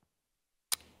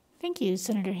 Thank you,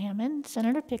 Senator Hammond.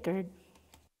 Senator Pickard.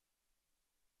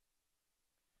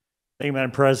 Thank you,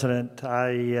 Madam President.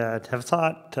 I have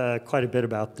thought quite a bit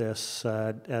about this,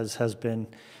 as has been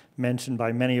mentioned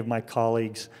by many of my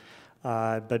colleagues,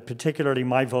 but particularly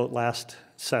my vote last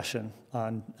session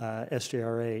on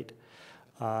SJR 8.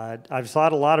 I've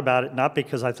thought a lot about it, not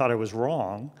because I thought I was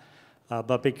wrong,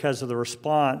 but because of the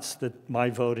response that my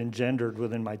vote engendered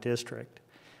within my district.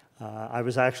 I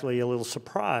was actually a little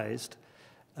surprised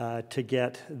to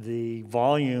get the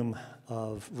volume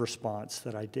of response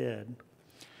that I did.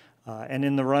 And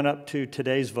in the run-up to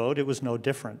today's vote, it was no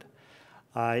different.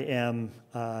 I am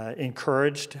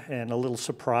encouraged and a little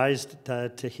surprised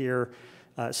to hear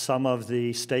some of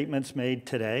the statements made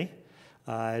today,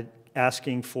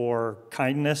 asking for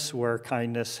kindness where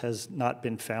kindness has not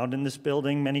been found in this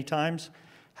building many times.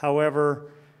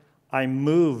 However, I'm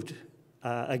moved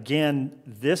again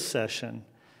this session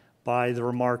by the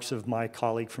remarks of my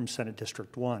colleague from Senate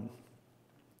District 1.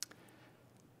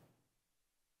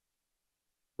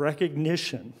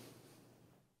 Recognition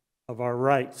of our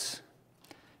rights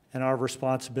and our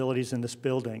responsibilities in this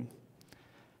building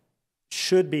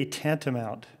should be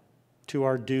tantamount to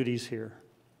our duties here.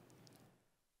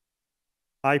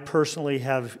 I personally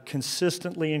have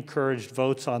consistently encouraged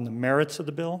votes on the merits of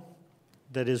the bill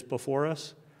that is before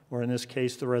us, or in this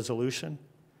case, the resolution.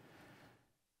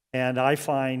 And I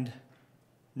find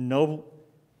no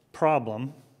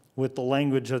problem with the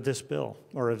language of this bill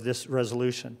or of this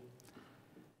resolution.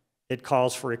 It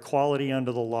calls for equality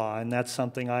under the law, and that's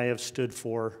something I have stood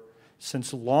for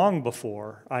since long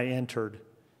before I entered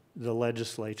the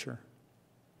legislature.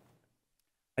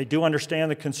 I do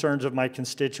understand the concerns of my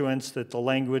constituents that the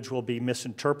language will be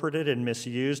misinterpreted and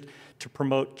misused to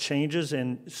promote changes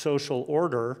in social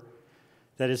order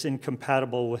that is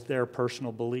incompatible with their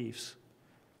personal beliefs.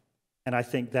 And I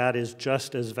think that is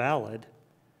just as valid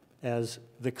as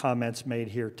the comments made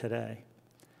here today.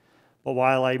 But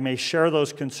while I may share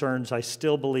those concerns, I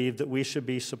still believe that we should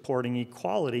be supporting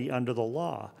equality under the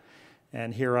law.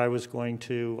 And here I was going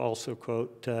to also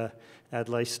quote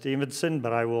Adlai Stevenson,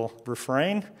 but I will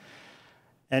refrain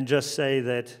and just say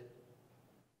that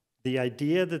the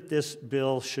idea that this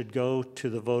bill should go to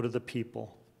the vote of the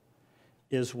people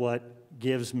is what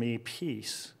gives me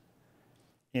peace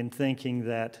in thinking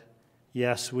that,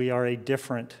 yes, we are a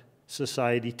different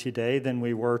society today than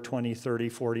we were 20, 30,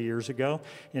 40 years ago.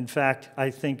 In fact, I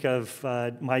think of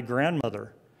my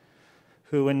grandmother,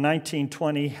 who in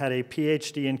 1920 had a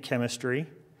PhD in chemistry,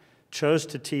 chose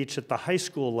to teach at the high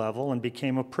school level and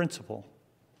became a principal,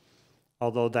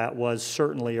 although that was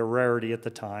certainly a rarity at the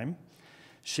time.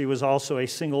 She was also a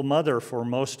single mother for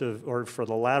for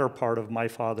the latter part of my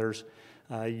father's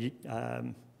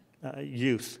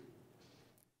youth.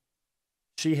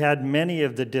 She had many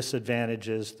of the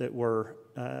disadvantages that were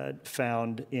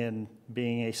found in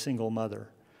being a single mother.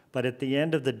 But at the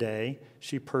end of the day,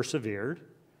 she persevered,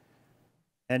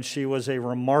 and she was a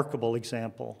remarkable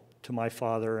example to my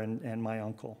father and my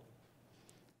uncle.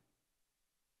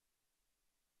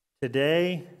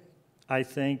 Today, I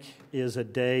think, is a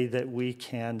day that we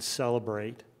can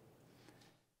celebrate,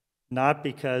 not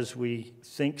because we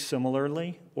think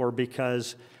similarly or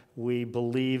because we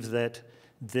believe that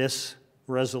this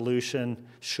resolution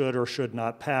should or should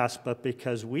not pass, but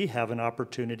because we have an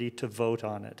opportunity to vote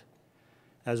on it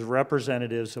as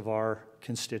representatives of our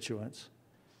constituents.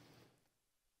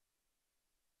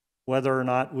 Whether or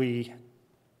not we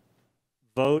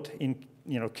vote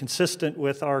consistent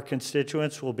with our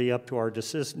constituents will be up to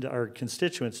our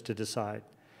constituents to decide.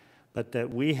 But that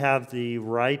we have the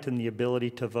right and the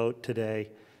ability to vote today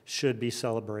should be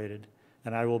celebrated.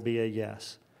 And I will be a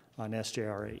yes on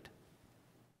SJR 8.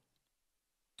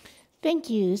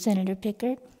 Thank you, Senator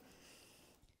Pickard.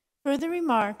 Further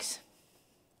remarks?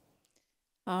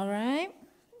 All right.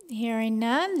 Hearing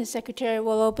none, the Secretary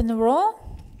will open the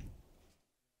roll.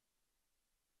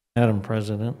 Madam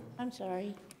President. I'm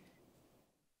sorry.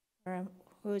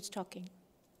 Who is talking?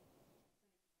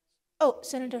 Oh,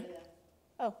 Senator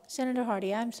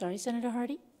Hardy. I'm sorry, Senator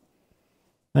Hardy.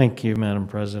 Thank you, Madam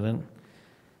President.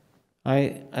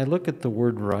 I look at the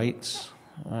word rights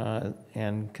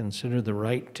and consider the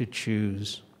right to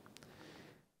choose,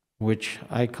 which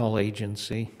I call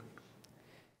agency.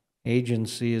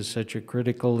 Agency is such a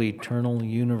critical, eternal,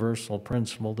 universal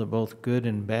principle that both good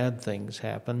and bad things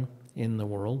happen in the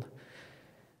world,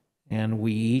 and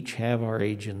we each have our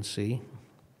agency.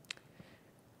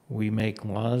 We make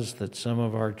laws that some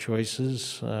of our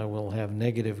choices will have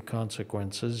negative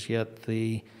consequences, yet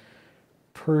the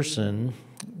person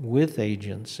with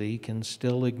agency can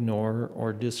still ignore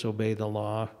or disobey the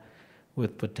law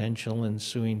with potential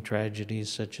ensuing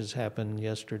tragedies such as happened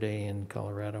yesterday in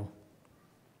Colorado.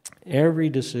 Every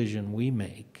decision we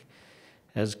make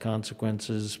has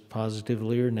consequences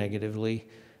positively or negatively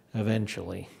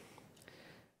eventually.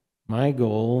 My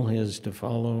goal is to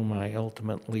follow my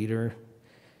ultimate leader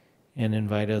and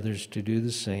invite others to do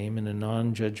the same in a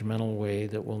non-judgmental way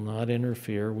that will not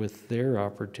interfere with their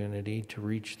opportunity to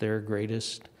reach their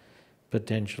greatest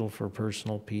potential for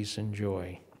personal peace and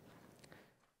joy.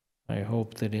 I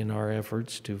hope that in our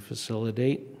efforts to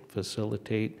facilitate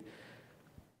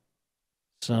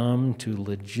some to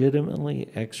legitimately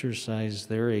exercise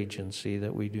their agency,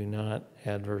 that we do not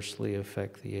adversely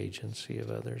affect the agency of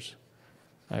others.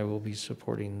 I will be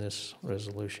supporting this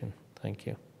resolution. Thank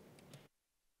you.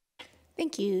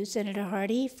 Thank you, Senator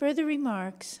Hardy. Further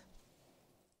remarks?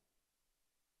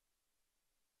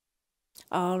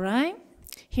 All right.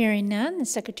 Hearing none, the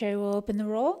Secretary will open the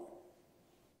roll.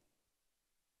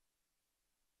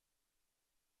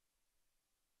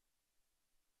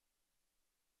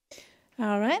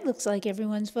 All right, looks like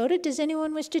everyone's voted. Does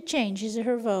anyone wish to change his or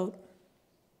her vote?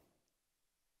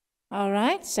 All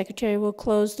right, Secretary will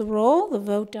close the roll. The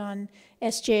vote on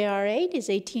SJR 8 is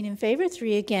 18 in favor,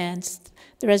 3 against.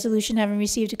 The resolution, having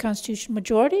received a constitutional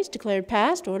majority, is declared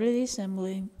passed. Order of the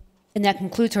Assembly. And that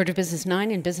concludes Order of Business 9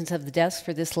 and Business of the Desk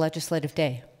for this legislative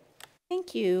day.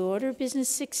 Thank you. Order of Business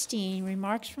 16,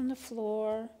 remarks from the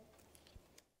floor.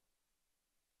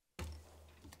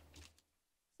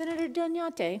 Senator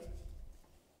Doñate.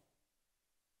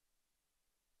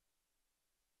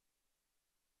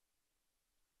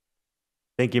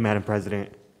 Thank you, Madam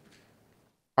President.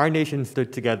 Our nation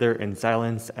stood together in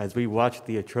silence as we watched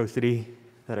the atrocity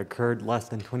that occurred less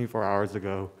than 24 hours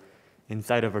ago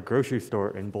inside of a grocery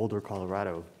store in Boulder,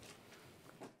 Colorado.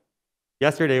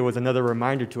 Yesterday was another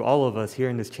reminder to all of us here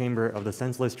in this chamber of the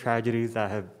senseless tragedies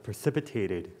that have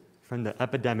precipitated from the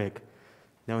epidemic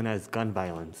known as gun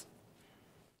violence.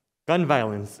 Gun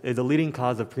violence is a leading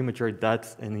cause of premature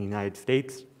deaths in the United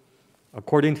States.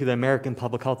 According to the American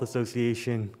Public Health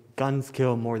Association, guns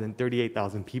kill more than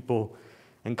 38,000 people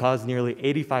and cause nearly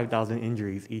 85,000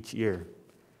 injuries each year.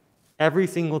 Every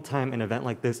single time an event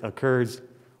like this occurs,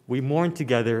 we mourn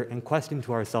together and question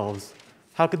to ourselves,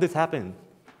 how could this happen?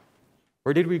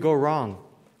 Where did we go wrong?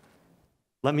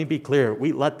 Let me be clear,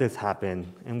 we let this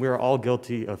happen, and we are all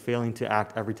guilty of failing to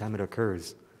act every time it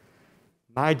occurs.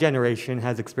 My generation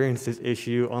has experienced this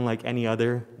issue unlike any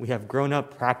other. We have grown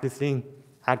up practicing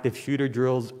active shooter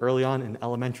drills early on in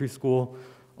elementary school,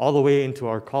 all the way into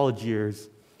our college years,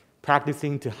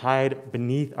 practicing to hide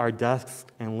beneath our desks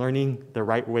and learning the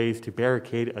right ways to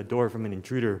barricade a door from an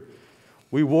intruder.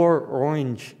 We wore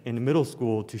orange in middle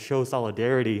school to show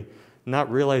solidarity, not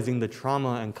realizing the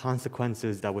trauma and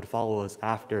consequences that would follow us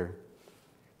after.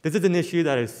 This is an issue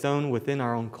that is sown within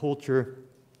our own culture,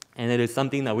 and it is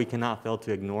something that we cannot fail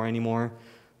to ignore anymore.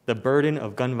 The burden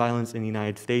of gun violence in the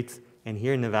United States and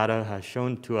here in Nevada has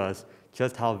shown to us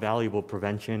just how valuable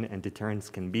prevention and deterrence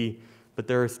can be, but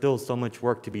there is still so much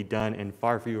work to be done and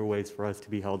far fewer ways for us to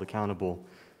be held accountable.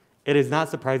 It is not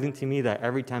surprising to me that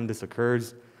every time this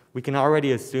occurs, we can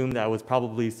already assume that it was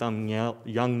probably some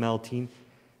young male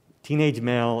teenage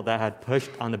male that had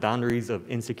pushed on the boundaries of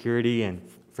insecurity and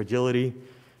fragility,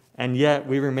 and yet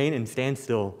we remain in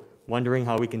standstill, wondering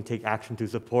how we can take action to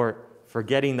support,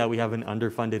 forgetting that we have an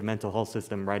underfunded mental health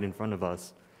system right in front of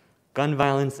us. Gun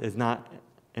violence is not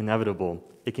inevitable.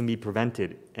 It can be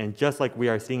prevented, and just like we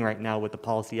are seeing right now with the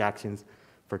policy actions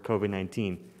for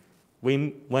COVID-19.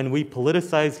 When we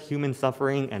politicize human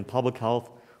suffering and public health,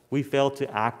 we fail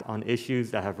to act on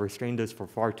issues that have restrained us for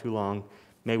far too long.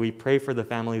 May we pray for the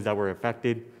families that were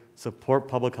affected, support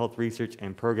public health research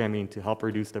and programming to help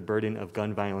reduce the burden of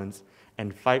gun violence,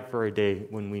 and fight for a day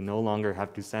when we no longer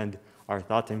have to send our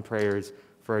thoughts and prayers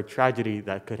for a tragedy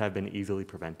that could have been easily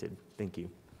prevented. Thank you.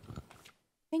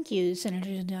 Thank you, Senator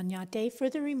Doñate.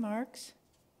 Further remarks?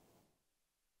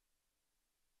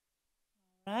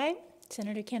 All right,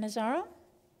 Senator Canizaro.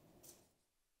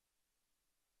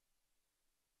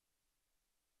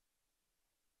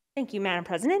 Thank you, Madam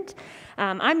President.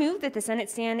 I move that the Senate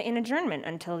stand in adjournment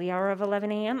until the hour of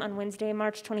 11 a.m. on Wednesday,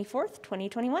 March 24th,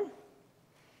 2021.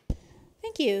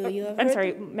 Thank you. I'm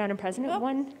sorry, Madam President,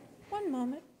 one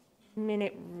moment.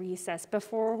 Minute recess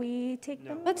before we take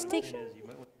the Let's take.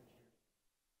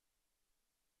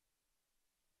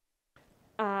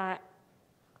 I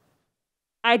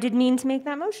did mean to make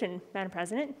that motion, Madam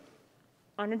President,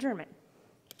 on adjournment.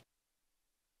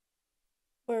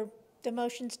 Where the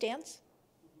motion stands?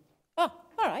 Oh,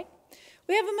 all right.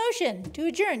 We have a motion to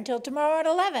adjourn till tomorrow at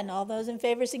 11. All those in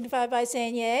favor signify by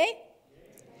saying yay.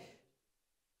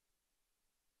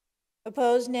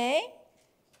 Opposed, nay.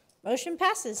 Motion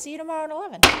passes. See you tomorrow at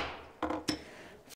 11.